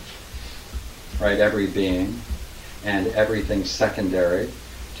realm. Right? Every being and everything secondary,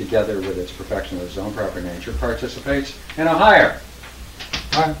 together with its perfection of its own proper nature, participates in a higher.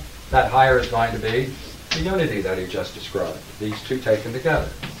 Right? That higher is going to be the unity that he just described. These two taken together.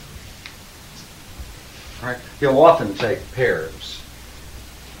 Right? He'll often take pairs.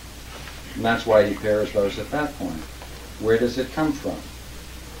 And that's why he pairs those at that point. Where does it come from?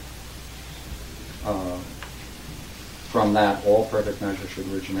 From that, all perfect measure should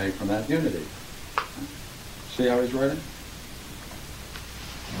originate from that unity. See how he's writing?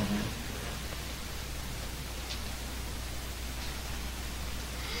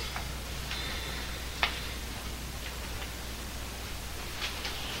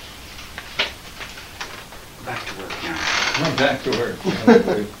 Back to work now. I'm back to work.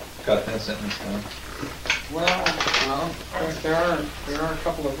 We've got that sentence down. Well, there are a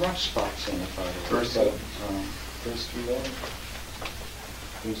couple of rough spots in it, by the way. First three lines.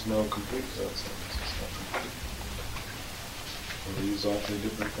 There's no complete without sentence. It's not complete. Well, they use awfully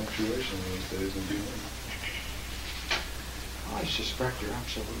different punctuation these days in doing. I suspect you're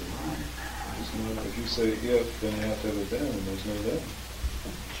absolutely right. If you say if, then you have to have a then, and there's no then.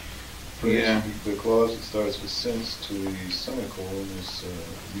 Yeah. The clause that starts with since to the semicolon is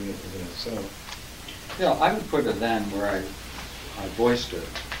a unit within itself. Yeah, I would put a then where I voiced it.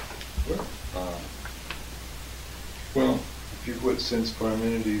 Well, if you put since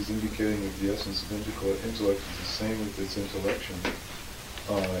Parmenides indicating that the essence of intellect is the same with its intellection,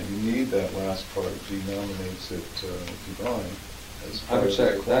 you need that last part, denominates it divine. I would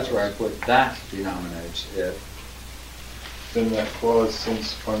say that's where I put that denominates it. Then that clause,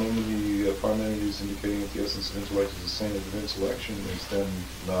 since Parmenides indicating that the essence of intellect is the same as intellection, is then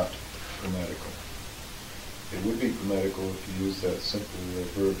not grammatical. It would be grammatical if you use that simple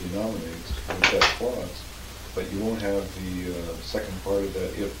verb denominates with that clause, but you won't have the second part of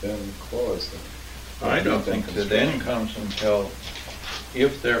that if-then clause then. I don't think the then comes until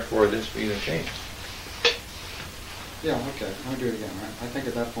if therefore this be the case. Yeah, okay, I'll do it again, right? I think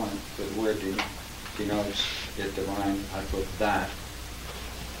at that point the word denotes it divine, I put that.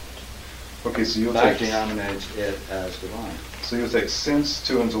 Okay, so you'll That take denominates it as divine. So you'll take since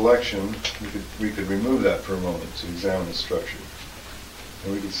to intellection. We could remove that for a moment to examine the structure,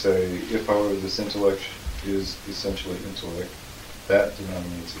 and we could say if, however, this intellect is essentially intellect, that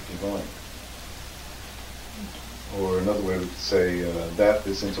denominates it divine. Or another way we could say that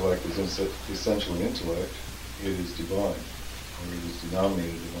this intellect is essentially intellect, it is divine, or it is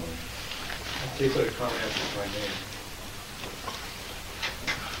denominated divine. So you put a comment after my name.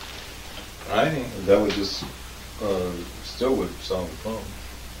 I think That would just still would solve the problem.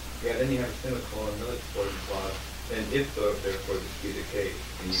 Yeah, then you have a semicolon, another supporting clause, and if therefore this be the case,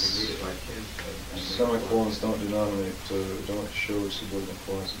 and you can read it like him. Semicolons don't denominate, don't show subordinate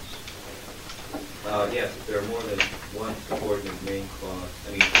clauses. Yes, if there are more than one subordinate main clause,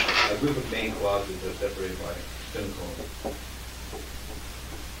 I mean, a group of main clauses are separated by semicolons.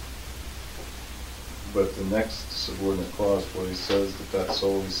 But the next subordinate clause, where he says that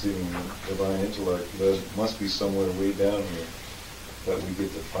soul receiving divine intellect, must be somewhere way down here that we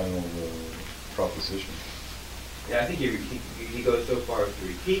get the final proposition. Yeah, I think he goes so far as to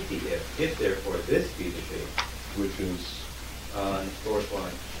repeat the if therefore this be the case. Which is? In the fourth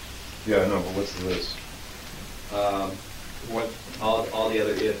line. Yeah, I know, but what's the this? what. All the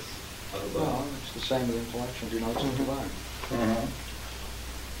other ifs of the Well, book. it's the same with intellection denotes it divine.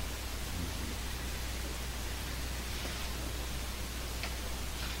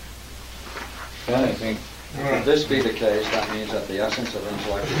 Then I think If this be the case, that means that the essence of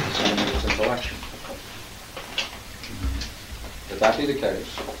intellect is the same as its intellection. If that be the case,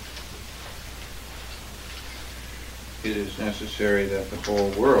 It is necessary that the whole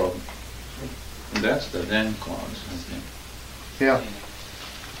world, and that's the then clause, I think. Yeah.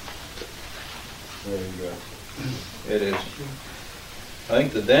 There you go. It is, I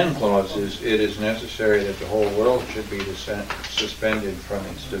think the then clause is, it is necessary that the whole world should be suspended from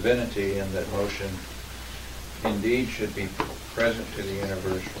its divinity, and that motion indeed should be present to the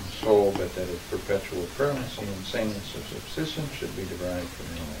universe from soul, but that its perpetual permanency and sameness of subsistence should be derived from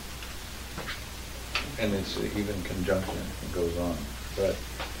intellect. And it's even conjunction, it goes on. But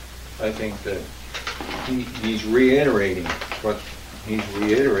I think that he's reiterating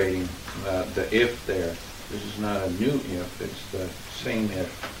the if there. This is not a new if, it's the same if.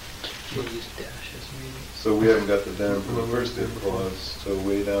 We'll use dashes maybe. So we haven't got the then from the first if clause, so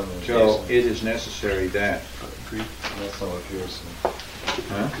way down there. So it is necessary that. That's not what Pierre said.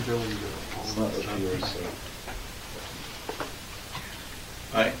 Huh? It's not what Pierre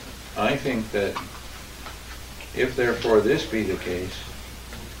said. I think that if therefore this be the case,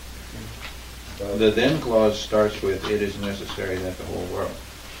 the then clause starts with, it is necessary that the whole world.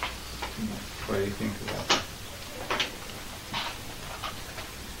 What do you think about that?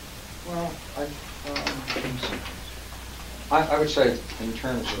 well, I would say in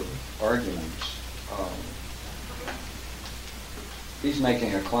terms of arguments, he's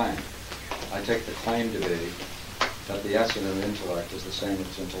making a claim. I take the claim to be that the essence of intellect is the same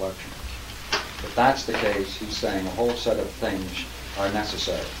as intellection. If that's the case, he's saying a whole set of things are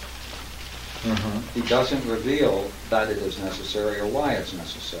necessary. Mm-hmm. He doesn't reveal that it is necessary or why it's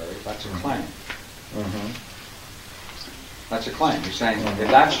necessary. That's a claim. Mm-hmm. That's a claim. He's saying, if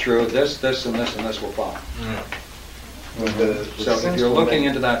that's true, this, and this will follow. So if you're looking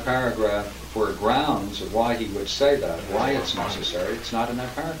into that paragraph for grounds of why he would say that, why it's necessary, it's not in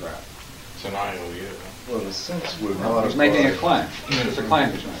that paragraph. It's an IOU. Well, the sense would Well, modify. he's making a claim. It's a claim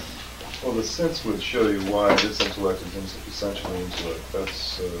he's making. Well, the sense would show you why this intellect is essentially intellect.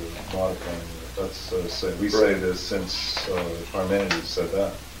 That's modifying it. That's say we say this since Parmenides said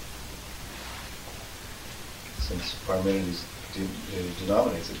that. Since Parmenides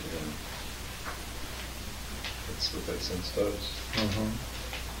denominates it divine. That's what that sense does. Mm-hmm.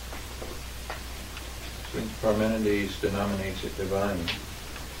 Since Parmenides denominates it divine,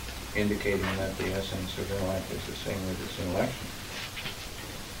 indicating that the essence of intellect is the same as its intellection.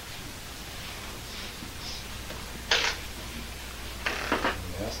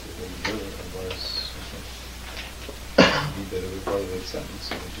 He has to do it, otherwise you better be part of that sentence.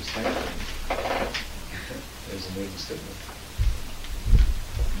 So we just think there's a maiden statement.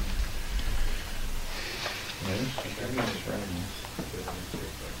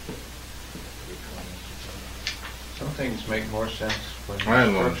 Some things make more sense when I had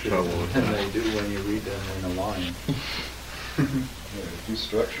a lot of structured trouble with than that. they do when you read them in a line. Yeah, if you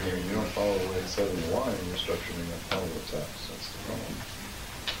structure it and you don't follow the way it's said in the line, you're structuring that follow the text. That's the problem.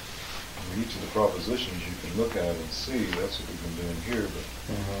 And each of the propositions you can look at and see, that's what we've been doing here, but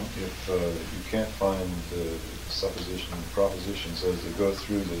if you can't find the supposition and proposition says to go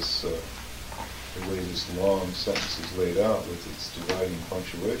through this, the way this long sentence is laid out with its dividing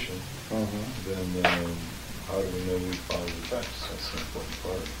punctuation, then how do we know we follow the text? That's the important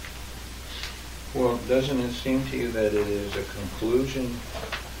part. Well, doesn't it seem to you that it is a conclusion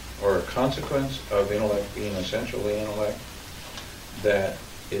or a consequence of intellect being essentially intellect that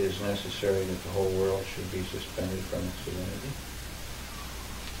it is necessary that the whole world should be suspended from its divinity?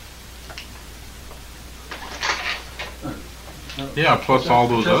 Yeah, plus all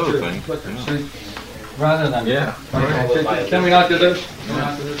those other things. See, rather than... Yeah. Can we not do this? Can we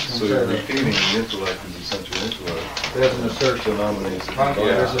not do this? So you're repeating the intellect is essential intellect. There's an assertion. Denominates it.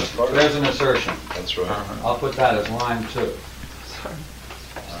 There's an assertion. That's right. I'll put that as line 2. All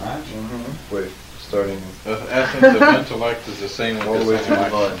right? Wait, starting The essence of intellect is the same all the way as through the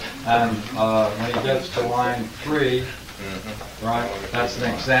intellection. line. And when he gets to line 3, right, that's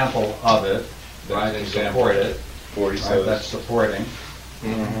an example of it, right, to support it. 47. Right, that's supporting.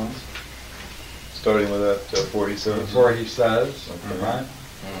 Starting with that 47. Before he says, Okay. right?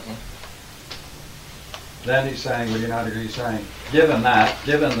 Then he's saying, would you not agree, he's saying, given that,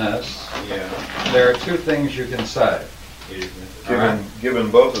 given this, there are two things you can say. Given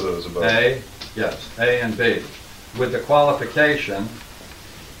both of those above. A, yes, A and B, with the qualification,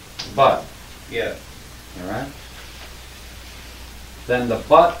 but. Yeah. All right? Then the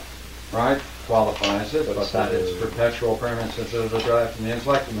but, right, qualifies it, but that is perpetual permanence of the drive from the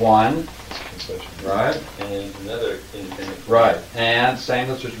intellect, 1, Concession. right? And another independent. Right, and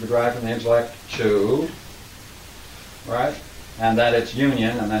sameness which is derived from the intellect, 2, right? And that it's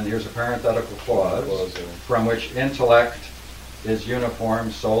union, and then here's a parenthetical clause, Clause, yeah. from which intellect is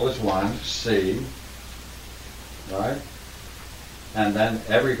uniform, soul is one, C, right? And then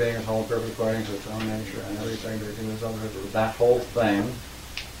every being is whole, perfect, according to its own nature, and everything that is its own nature. That whole thing,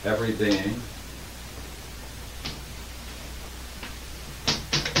 every being,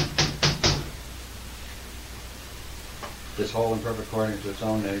 is whole and perfect according to its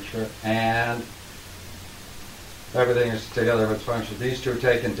own nature, and everything is together with its function. These two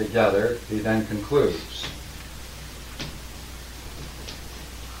taken together, he then concludes.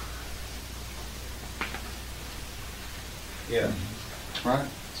 Yeah. Right?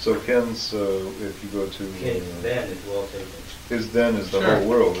 So Ken's, if you go to... His then is well taken. His then is the Sure. whole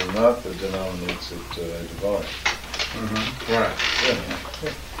world, and not that denominates it divine. Right. Yeah.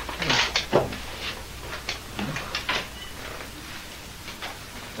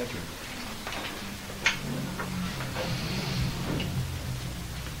 Thank you.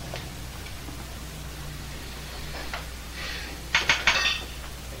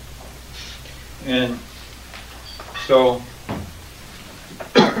 And so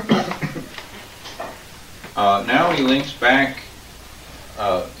now he links back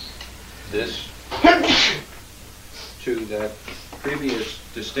this to that previous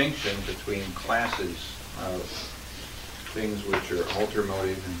distinction between classes of things which are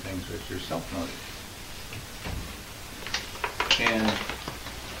ultramotive and things which are self-motive. And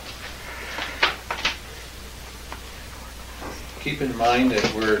keep in mind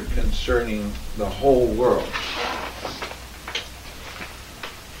that we're concerning the whole world.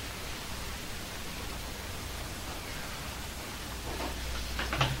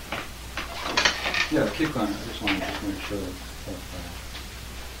 Yeah, keep going. I just want to make sure that...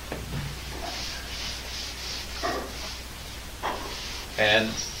 And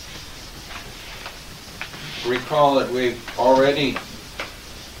recall that we've already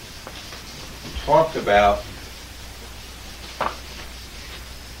talked about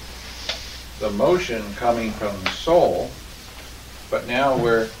the motion coming from the soul, but now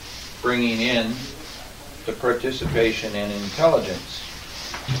we're bringing in the participation in intelligence.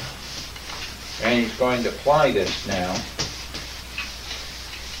 And he's going to apply this now,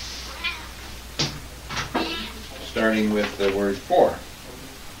 starting with the word for.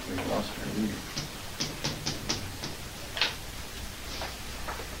 We lost our reader.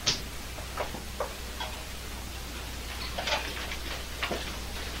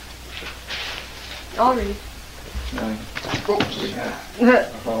 I'll read. Oops, we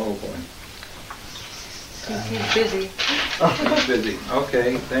have. Oh boy. He's busy. He's busy.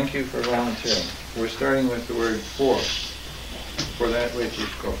 Okay, thank you for volunteering. We're starting with the word for that which is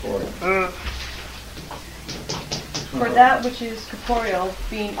corporeal. For that which is corporeal,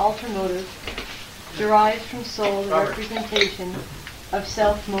 being ultramotive, derives from soul the representation of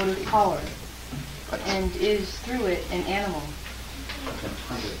self-motive power, and is through it an animal.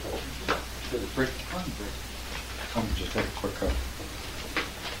 Come, just take a quick cut.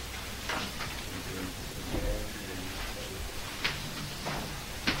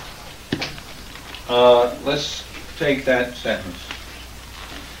 Let's take that sentence.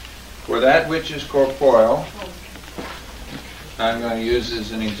 For that which is corporeal, I'm going to use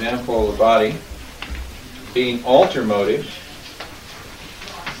as an example the body, being ultramotive,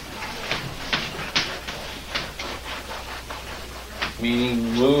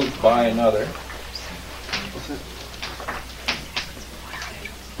 meaning moved by another.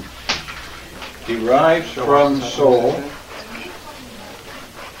 Derives from soul.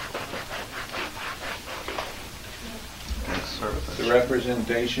 The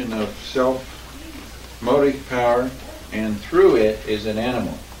representation of self-motive power, and through it is an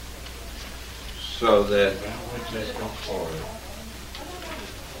animal. So that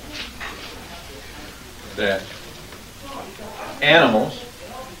animals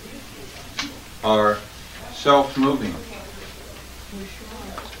are self-moving.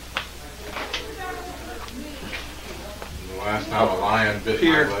 The last time a lion bit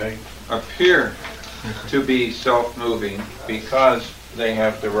my leg. Appear to be self-moving because they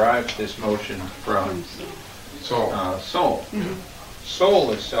have derived this motion from soul. Mm-hmm.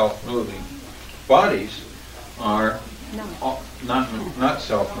 Soul is self-moving. Bodies are not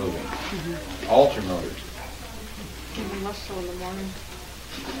self-moving. Ultramotive. Muscle in the morning.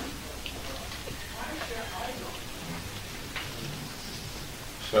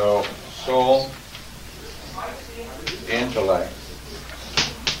 So soul, intellect.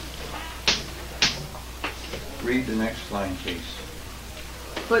 Read the next line, please.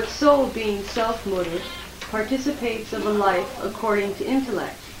 But soul, being self-motive, participates of a life according to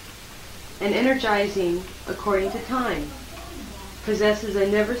intellect, and energizing according to time, possesses a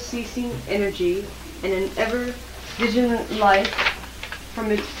never-ceasing energy and an ever-vigilant life from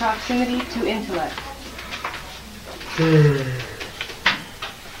its proximity to intellect.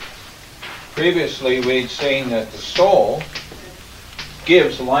 Previously, we'd seen that the soul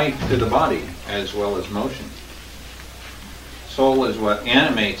gives life to the body as well as motion. Soul is what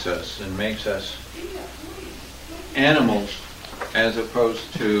animates us and makes us animals as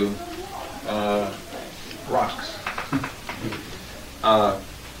opposed to rocks.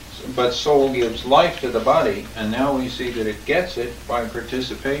 But soul gives life to the body, and now we see that it gets it by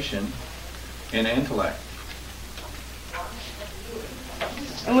participation in intellect.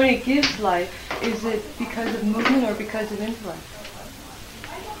 And when it gives life, is it because of movement or because of intellect?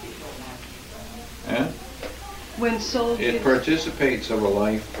 Yeah? When soul It gives... participates of a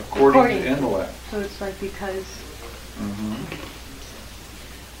life according to intellect. So it's like because...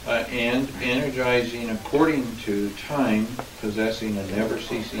 And energizing according to time, possessing a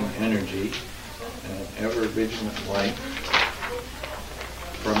never-ceasing energy and an ever-vigilant life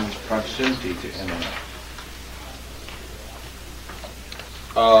from its proximity to intellect.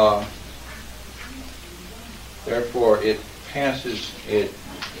 Therefore, it passes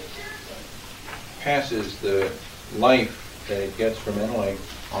the life that it gets from intellect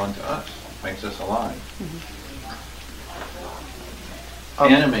on to us, makes us alive.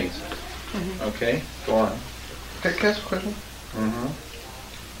 Animates us. Okay, go on. Can I ask a question? Mm-hmm.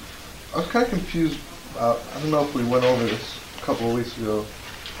 I was kind of confused. I don't know if we went over this a couple of weeks ago,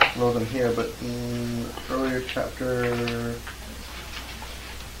 rather than here, but in earlier chapter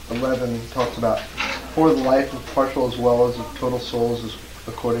 11 talks about for the life of partial as well as of total souls is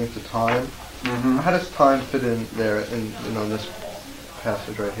according to time. Mm-hmm. How does time fit in there in this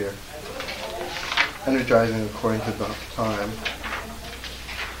passage right here? Energizing according to the time.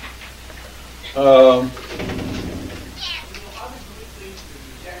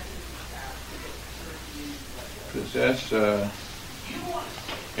 Possess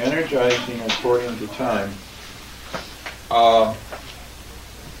energizing according to time.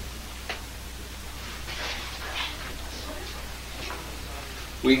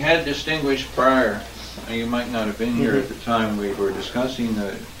 We had distinguished prior, you might not have been here at the time, we were discussing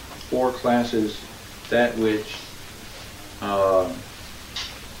the four classes, that which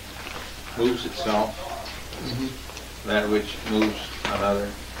moves itself, that which moves another,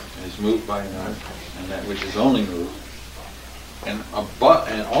 and is moved by another, and that which is only moved. And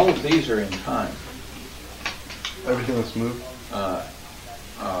all of these are in time. Everything that's moved?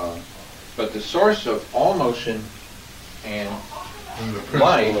 But the source of all motion and the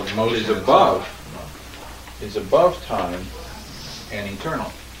life of motion is above time and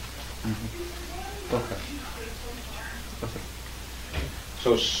eternal. Okay.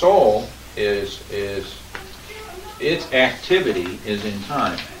 So soul is its activity is in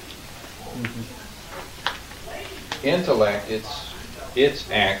time. Intellect, its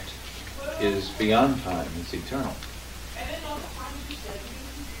act is beyond time, it's eternal.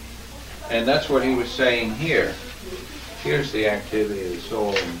 And that's what he was saying here. Here's the activity of the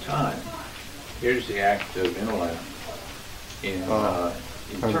soul in time. Here's the act of intellect in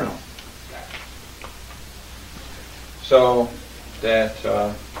eternal. So that,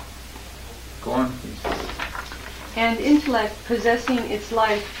 go on please. And intellect possessing its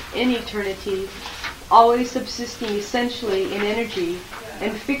life in eternity, always subsisting essentially in energy,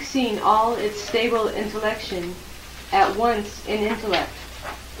 and fixing all its stable intellection at once in intellect,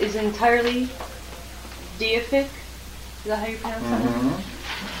 is entirely deific. Is that how you pronounce that?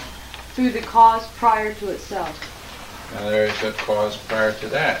 Through the cause prior to itself. Now there is a cause prior to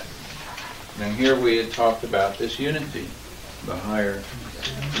that. Now here we had talked about this unity, the higher,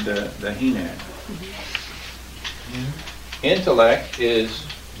 the Henad. Intellect is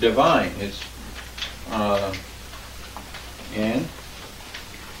divine. It's and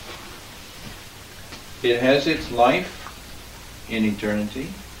it has its life in eternity.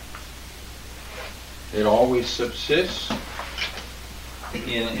 It always subsists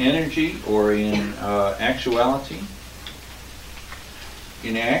in energy or in actuality,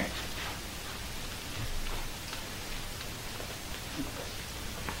 in act.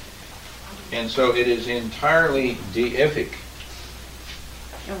 And so it is entirely deific,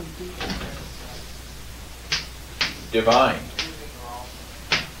 divine.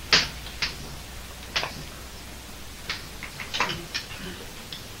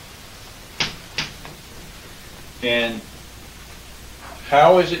 And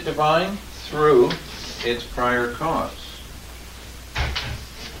how is it divine? Through its prior cause.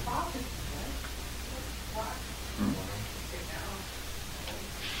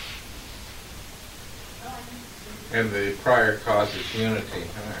 And the prior cause is unity.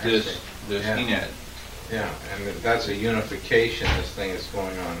 This Yeah. enad. Yeah, and that's a unification, this thing is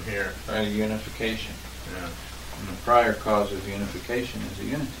going on here. A unification. Yeah. And the prior cause of unification is a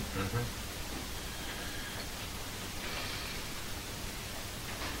unity. Mhm.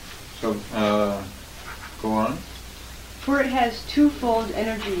 So, go on. For it has twofold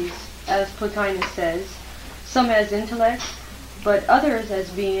energies, as Plotinus says, some as intellect, but others as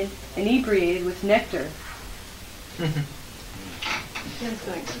being inebriated with nectar. Jim's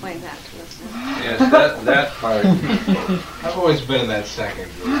going to explain that to us now. Yes, that part. I've always been in that second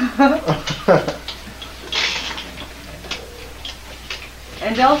group.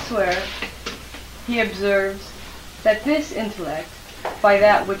 And elsewhere, he observes that this intellect, by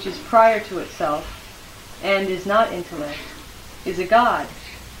that which is prior to itself, and is not intellect, is a god,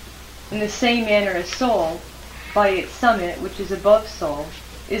 in the same manner as soul, by its summit, which is above soul,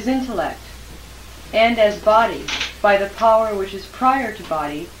 is intellect, and as body, by the power which is prior to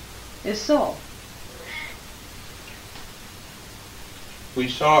body, is soul. We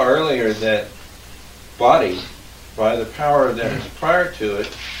saw earlier that body, by the power that is prior to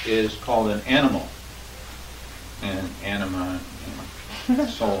it, is called an animal. And anima,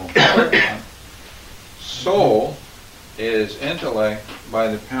 soul. Soul is intellect by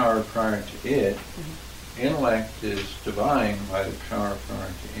the power prior to it. Intellect is divine by the power prior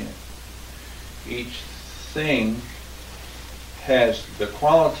to it. Each thing has the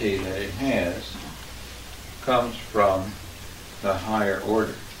quality that it has, comes from the higher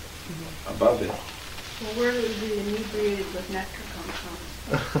order above it. Well, where does the inebriated with nectar come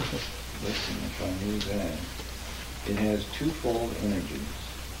from? Listen, if I knew that. It has twofold energies.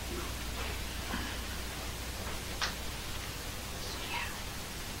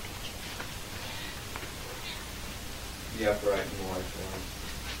 The upright and wise one.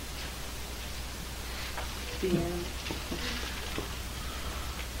 The end.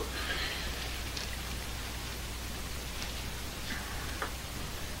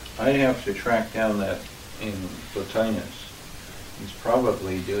 I'd have to track down that in Plotinus. He's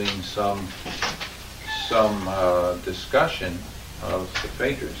probably doing some discussion of the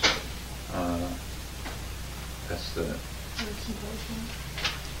Phaedrus. That's the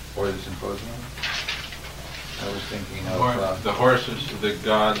or the symposium. I was thinking of Or the horses, the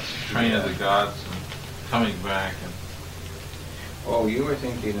gods, train of the gods, and coming back. And oh, you were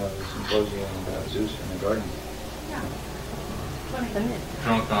thinking of the symposium about Zeus in the garden. Yeah.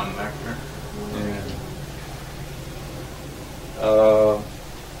 drunk on nectar. Yeah.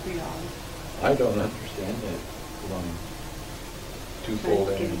 I don't understand that line. Twofold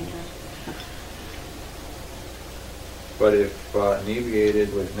energy. But if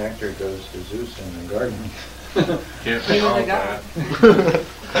inebriated with nectar goes to Zeus in the garden. Can't In all the that.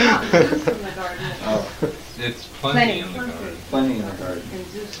 Zeus in the garden. Oh, It's plenty in the Plenty. garden. plenty in the garden.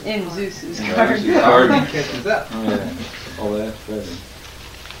 In Zeus's In garden. Zeus's In garden. Zeus's garden. Catches up. Yeah. Oh, that's better.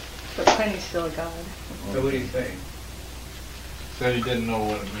 But Penny's still a god. So what do you think? Said he didn't know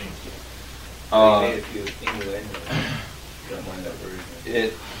what it means. He made a few innuendos. Don't mind that word.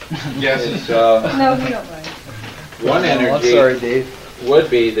 It Yes. is, No, we don't mind. one I'm energy sorry, Dave. would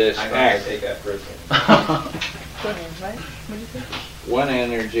be this I'm not gonna act. take that personally. Go ahead, right? What do you think? One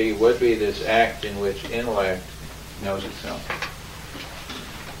energy would be this act in which intellect knows itself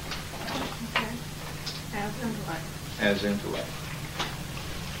Okay. As intellect. as intellect.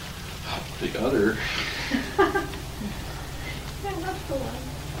 The other, Yeah, that's the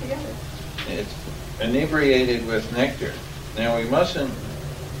one. Together. it's inebriated with nectar. Now we mustn't,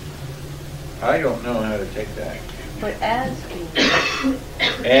 I don't know how to take that. But as being.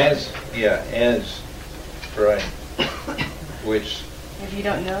 As, right. Which If you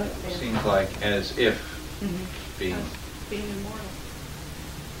don't know, then. seems like as if Mhm. being. Being immortal.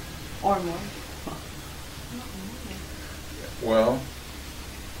 Or more. Well,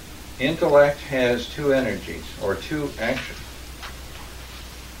 intellect has two energies, or two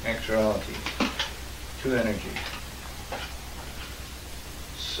actualities, two energies.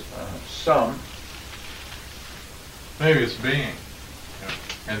 Some Maybe it's being.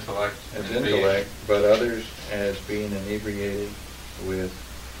 Intellect. as and being. intellect, but others as being inebriated with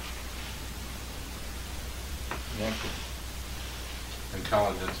nectar.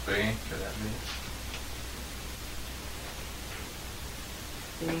 Intelligence being, could that be?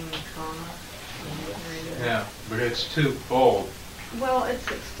 Being, comma, inebriated. Yeah, but it's twofold. Well, it's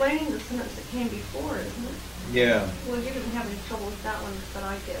explaining the sentence that came before, isn't it? Yeah, Well, you didn't have any trouble with that one, but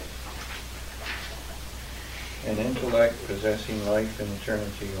I did. an intellect possessing life and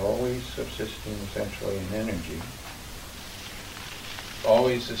eternity, always subsisting essentially in energy,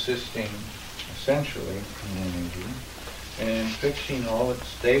 always assisting essentially in energy, and fixing all its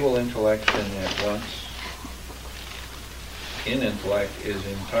stable intellection at once in intellect is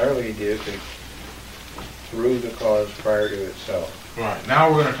entirely deific through the cause prior to itself. Right. Now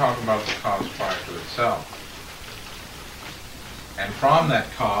we're going to talk about the cause prior to itself. And from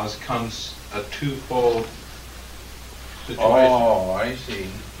that cause comes a twofold situation. Oh, I see.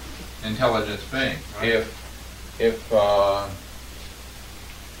 Intelligence being. Right? If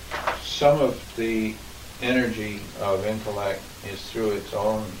some of the energy of intellect is through its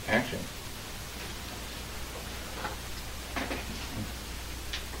own action,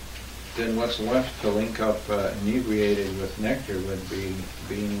 then what's left to link up inebriated with nectar would be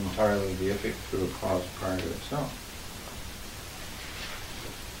being entirely deific through a cause prior to itself.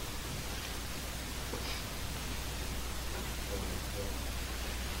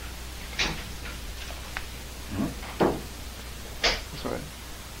 That's right.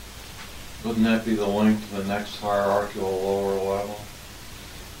 Wouldn't that be the link to the next hierarchical lower level?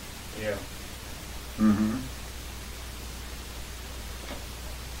 Yeah. Mm-hmm.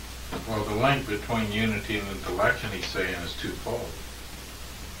 Well, the link between unity and intellection, he's saying, is twofold.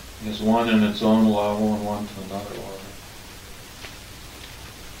 Is one in its own level and one to another level.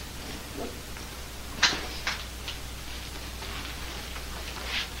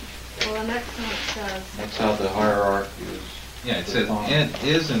 Well, the next one says, That's how the hierarchy is. Yeah, it says defined. it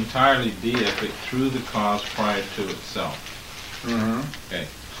is entirely deific through the cause prior to itself. Mm-hmm. Okay.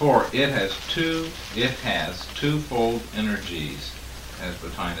 For it has twofold energies, as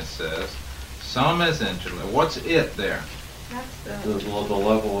Plotinus says. Some as intellect. What's it there? that's The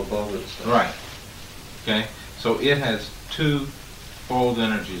level above it. Right. Okay. So it has twofold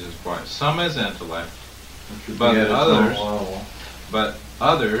energies as part. Some as intellect, Which would but be at its own others- level. but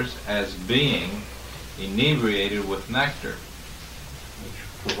others as being inebriated with nectar.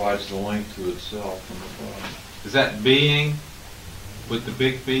 Which provides the link to itself from above. Is that being with the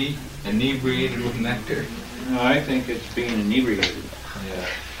big B inebriated with nectar? No, I think it's being inebriated, Yeah.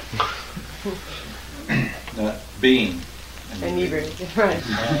 not being Inebriated, right.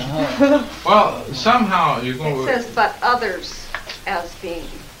 Well, somehow you're going it to, says, but others as being.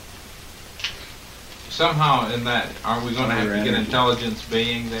 somehow in that, aren't we going to have to get Energy. intelligence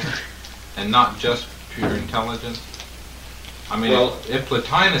being there? And not just pure intelligence? I mean, Well- if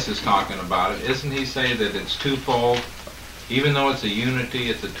Plotinus is talking about it, isn't he saying that it's twofold? Even though it's a unity,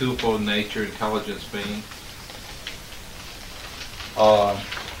 it's a twofold nature, intelligence being?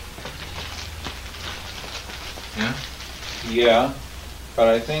 Yeah? Yeah, but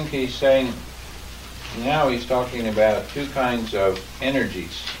I think he's saying, now he's talking about two kinds of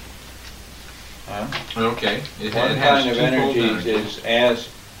energies. Huh? Okay. It One has kind of twofold energies is as,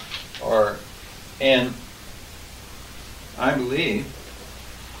 or, and I believe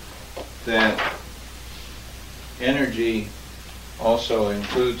that energy also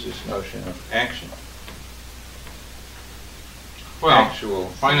includes this notion of action. Well, Actual.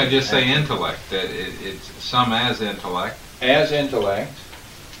 why not just say intellect? That it's some as intellect. As intellect,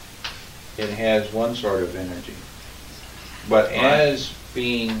 it has one sort of energy. But Right. as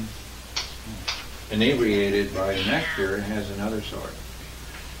being inebriated by nectar, it has another sort.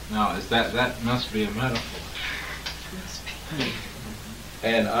 Now, is that must be a metaphor.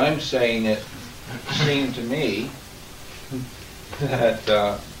 And I'm saying it seemed to me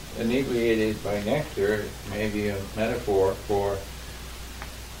that inebriated by nectar may be a metaphor for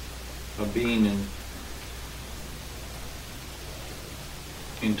a being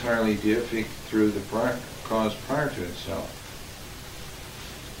entirely deific through the cause prior to itself.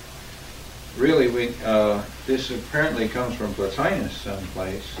 Really, this apparently comes from Plotinus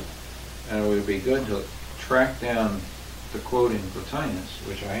someplace, and it would be good to track down the quote in Plotinus,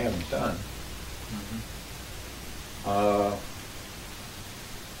 which I haven't done.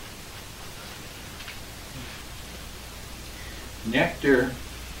 Nectar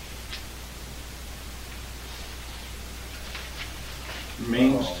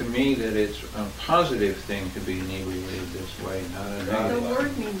means to me that it's a positive thing to be inebriated this way, not a The negative.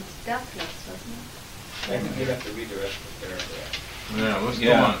 word means deafness, doesn't it? I think you'd have to read the rest of the paragraph. Yeah, let's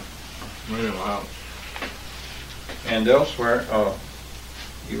Yeah. go on. Read it aloud. And elsewhere, oh,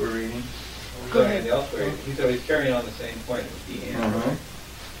 you were reading? Go ahead. Elsewhere, he's carrying on the same point with the end. Uh-huh.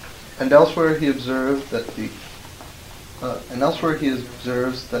 And elsewhere he observes that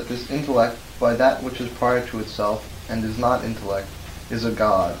this intellect, by that which is prior to itself and is not intellect, is a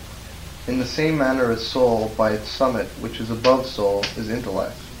god. In the same manner as soul, by its summit, which is above soul, is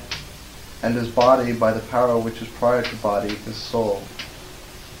intellect, and as body, by the power which is prior to body, is soul.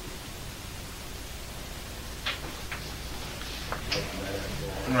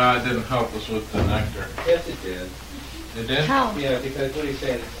 No, it didn't help us with the nectar. Yes, it did. It did? How? Yeah, because what he's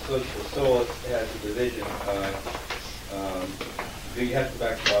saying is the soul has a division. You have to go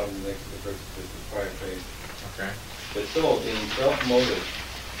back to the bottom of the prior phrase. Okay. The soul, being self-motive,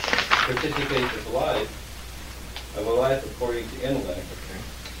 participates of a life according to intellect,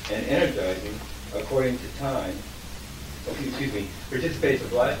 and energizing according to time. Participates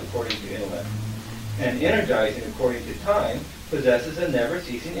of life according to intellect, and energizing according to time, possesses a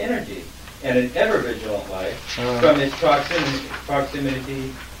never-ceasing energy and an ever-vigilant life from its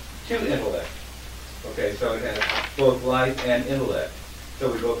proximity to intellect. Okay, so it has both life and intellect.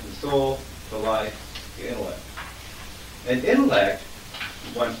 So we go from soul to life to intellect. And intellect,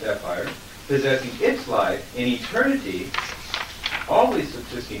 one step higher, possessing its life in eternity, always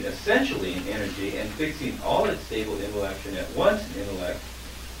subsisting essentially in energy and fixing all its stable intellection at once in intellect,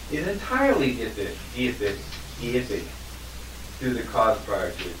 is entirely deific through the cause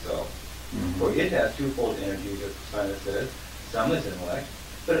prior to itself. Mm-hmm. For it has twofold energies, as Simon says, some as intellect,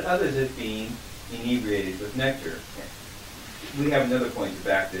 but others as being inebriated with nectar. We have another point to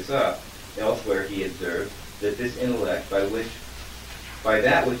back this up. Elsewhere he observes that this intellect, by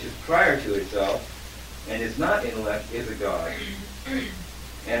that which is prior to itself and is not intellect, is a god.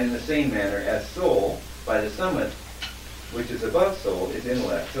 And in the same manner as soul, by the summit, which is above soul, is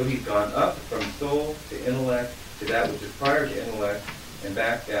intellect. So he's gone up from soul to intellect, to that which is prior to intellect, and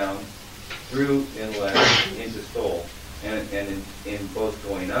back down through intellect into soul. And in both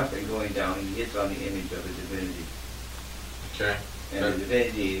going up and going down, he hits on the image of a divinity. Okay. And the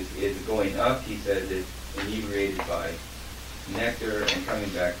divinity is going up, he says, is inebriated by nectar, and coming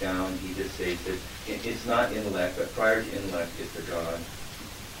back down, he just states that it's not intellect, but prior to intellect, it's the God.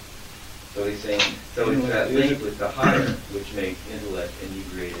 So he's saying, so it's that link with the higher, which makes intellect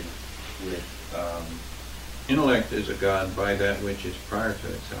inebriated with... Intellect is a God by that which is prior to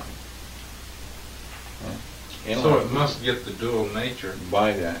itself. So it must get the dual nature.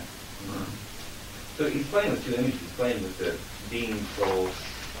 By that. So he's playing with two images. He's playing with the being, soul,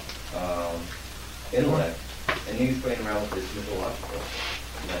 intellect, and then he's playing around with this mythological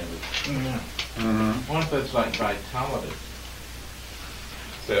language. Mm-hmm. What if it's like vitality?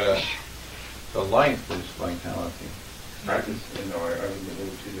 The life is vitality. Practice, I would a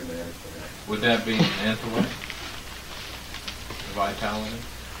little too dramatic for that. Would that be intellect? Vitality?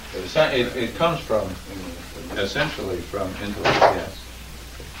 It comes from, essentially from intellect, yes.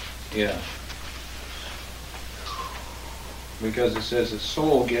 Yeah. Because it says the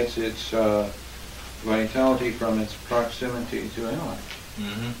soul gets its vitality from its proximity to intellect.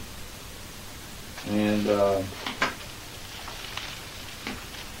 Mm-hmm. And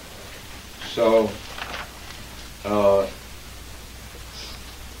so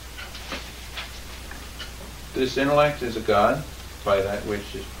this intellect is a God by that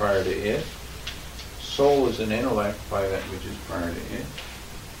which is prior to it. Soul is an intellect by that which is prior to it.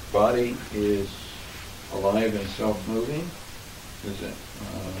 Body is alive and self-moving. Is it?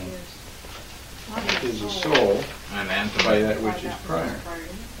 Is a soul and by that which is prior.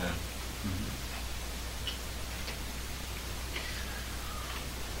 Yeah.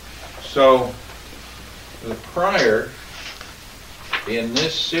 So the prior in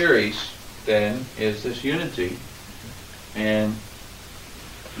this series then is this unity, and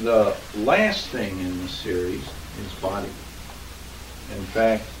the last thing in the series is body. In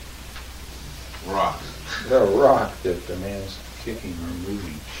fact, Rock. the rock that the man's kicking or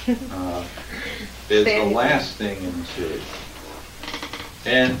moving is the last thing in the series.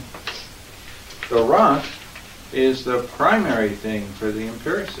 And the rock is the primary thing for the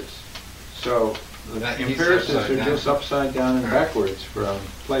empiricists. So the empiricists are just upside down and backwards from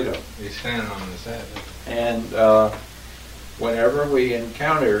Plato. He's standing on his head. And whenever we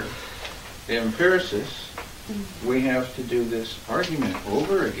encounter the empiricists, we have to do this argument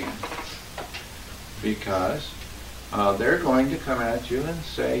over again, because they're going to come at you and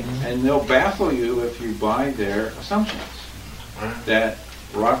say, and they'll baffle you if you buy their assumptions that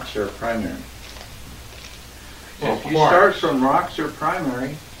rocks are primary. Well, if you start from rocks are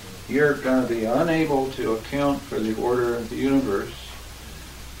primary, you're going to be unable to account for the order of the universe,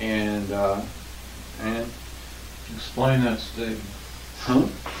 and explain that statement.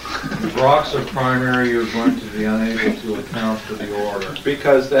 If rocks are primary, you're going to be unable to account for the order.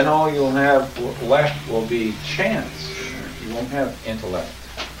 Because then all you'll have left will be chance. You won't have intellect.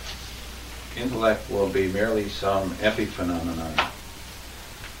 Intellect will be merely some epiphenomenon.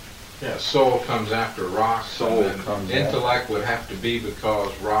 Yeah, soul comes after rocks. Soul and comes intellect would have to be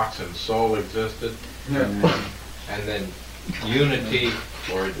because rocks and soul existed. And then unity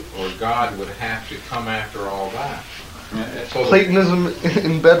or God would have to come after all that. Platonism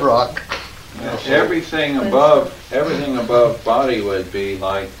in bedrock. Everything above body would be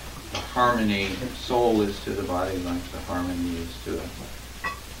like the harmony. Soul is to the body like the harmony is to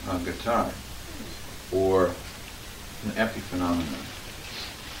a guitar, or an epiphenomenon.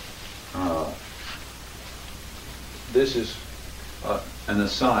 This is an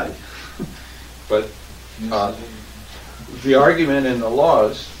aside, but the argument in the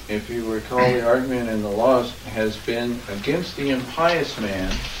laws, if you recall, the argument in the laws has been against the impious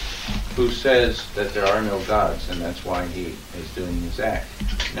man who says that there are no gods, and that's why he is doing his act.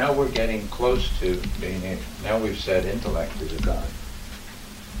 Now we're getting close to being, now we've said intellect is a god.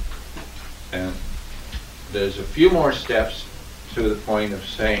 And there's a few more steps to the point of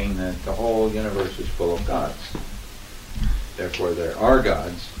saying that the whole universe is full of gods. Therefore there are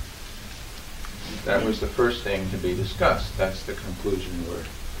gods. That was the first thing to be discussed. That's the conclusion we're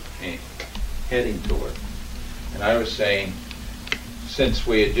heading toward. And I was saying, since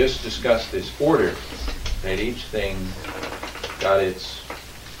we had just discussed this order, that each thing got its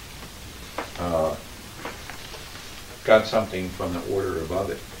got something from the order above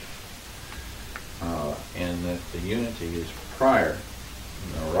it, and that the unity is prior,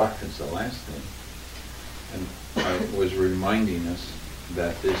 and the rock is the last thing. And I was reminding us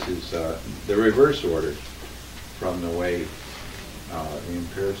that this is the reverse order from the way the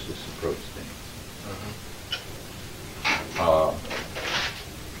empiricists approach things.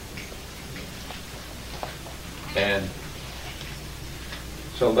 And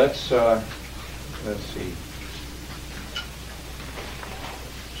so let's see.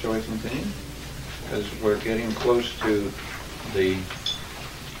 Shall we continue? Because we're getting close to the.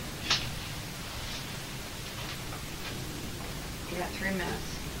 You got 3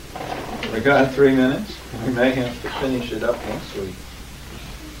 minutes. We got 3 minutes. We may have to finish it up next week.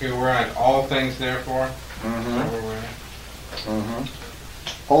 Okay, we're at all things therefore. Mm-hmm. Where we're at. Mm-hmm.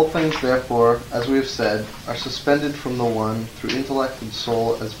 All things, therefore, as we have said, are suspended from the one through intellect and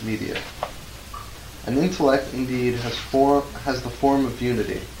soul as media. And intellect, indeed, has the form of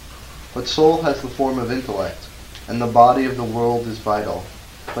unity, but soul has the form of intellect, and the body of the world is vital.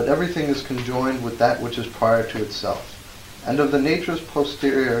 But everything is conjoined with that which is prior to itself. And of the natures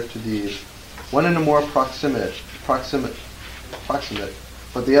posterior to these, one in a more proximate, but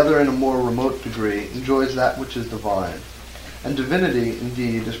the other in a more remote degree, enjoys that which is divine. And divinity,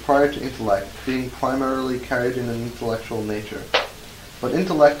 indeed, is prior to intellect, being primarily carried in an intellectual nature. But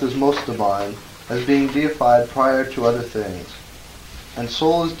intellect is most divine, as being deified prior to other things. And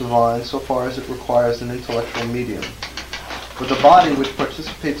soul is divine so far as it requires an intellectual medium. But the body which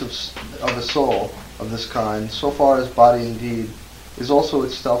participates of a soul of this kind, so far as body indeed, is also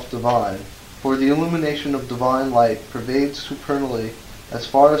itself divine, for the illumination of divine light pervades supernally as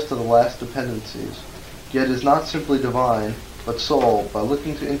far as to the last dependencies, yet is not simply divine, but soul, by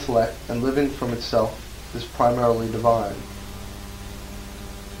looking to intellect and living from itself, is primarily divine.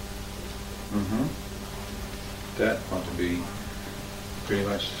 Mm-hmm. That ought to be pretty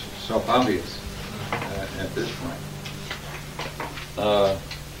much self-obvious at this point.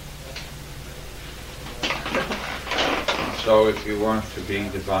 So if you want to be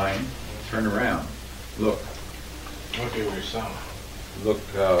divine, turn around. Look. Look at yourself. Look.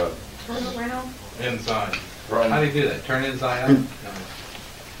 Turn around. Inside. From, how do you do that? Turn inside out?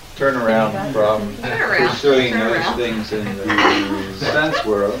 turn around from pursuing those things in the sense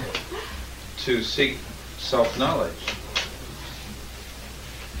world to seek self-knowledge,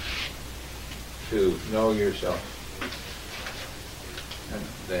 to know yourself. And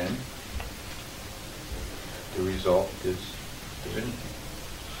then the result is divinity.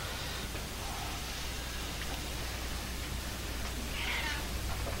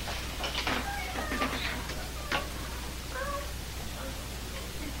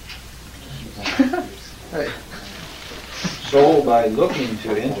 Hey. Soul, by looking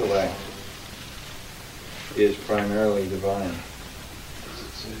to intellect, is primarily divine.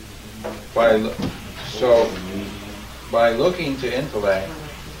 By looking to intellect,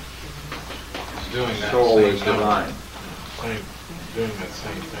 doing that soul same is divine. Doing that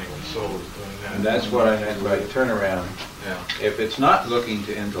same thing. The soul is doing that. And that's what I meant by turnaround. Yeah. If it's not looking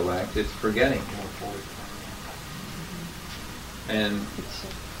to intellect, it's forgetting. And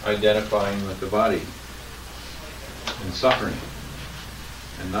identifying with the body. And suffering.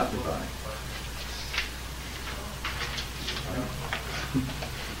 And not divine.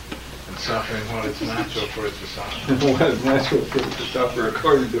 And suffering when it's natural for it to suffer. When it's natural for it to suffer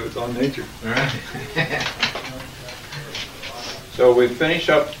according to its own nature. Right. So we finish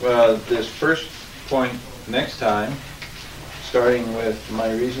up this first point next time, starting with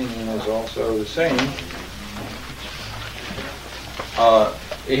my reasoning is also the same.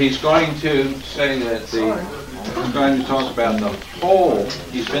 he's going to say that he's going to talk about the whole.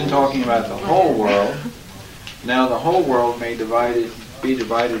 He's been talking about the whole world. Now the whole world may be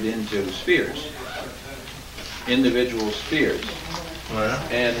divided into spheres, individual spheres.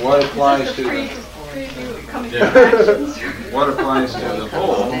 And what applies to what applies to the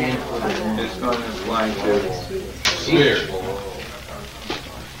whole is going to apply to Spheres.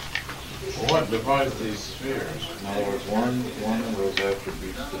 What divides these spheres? In other words, one of those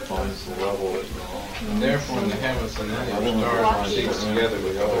attributes defines the level it belongs. And therefore in the heavens and then the stars proceeds together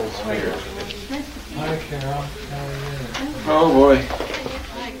with the whole spheres. Hi, Carol. How are you? oh boy.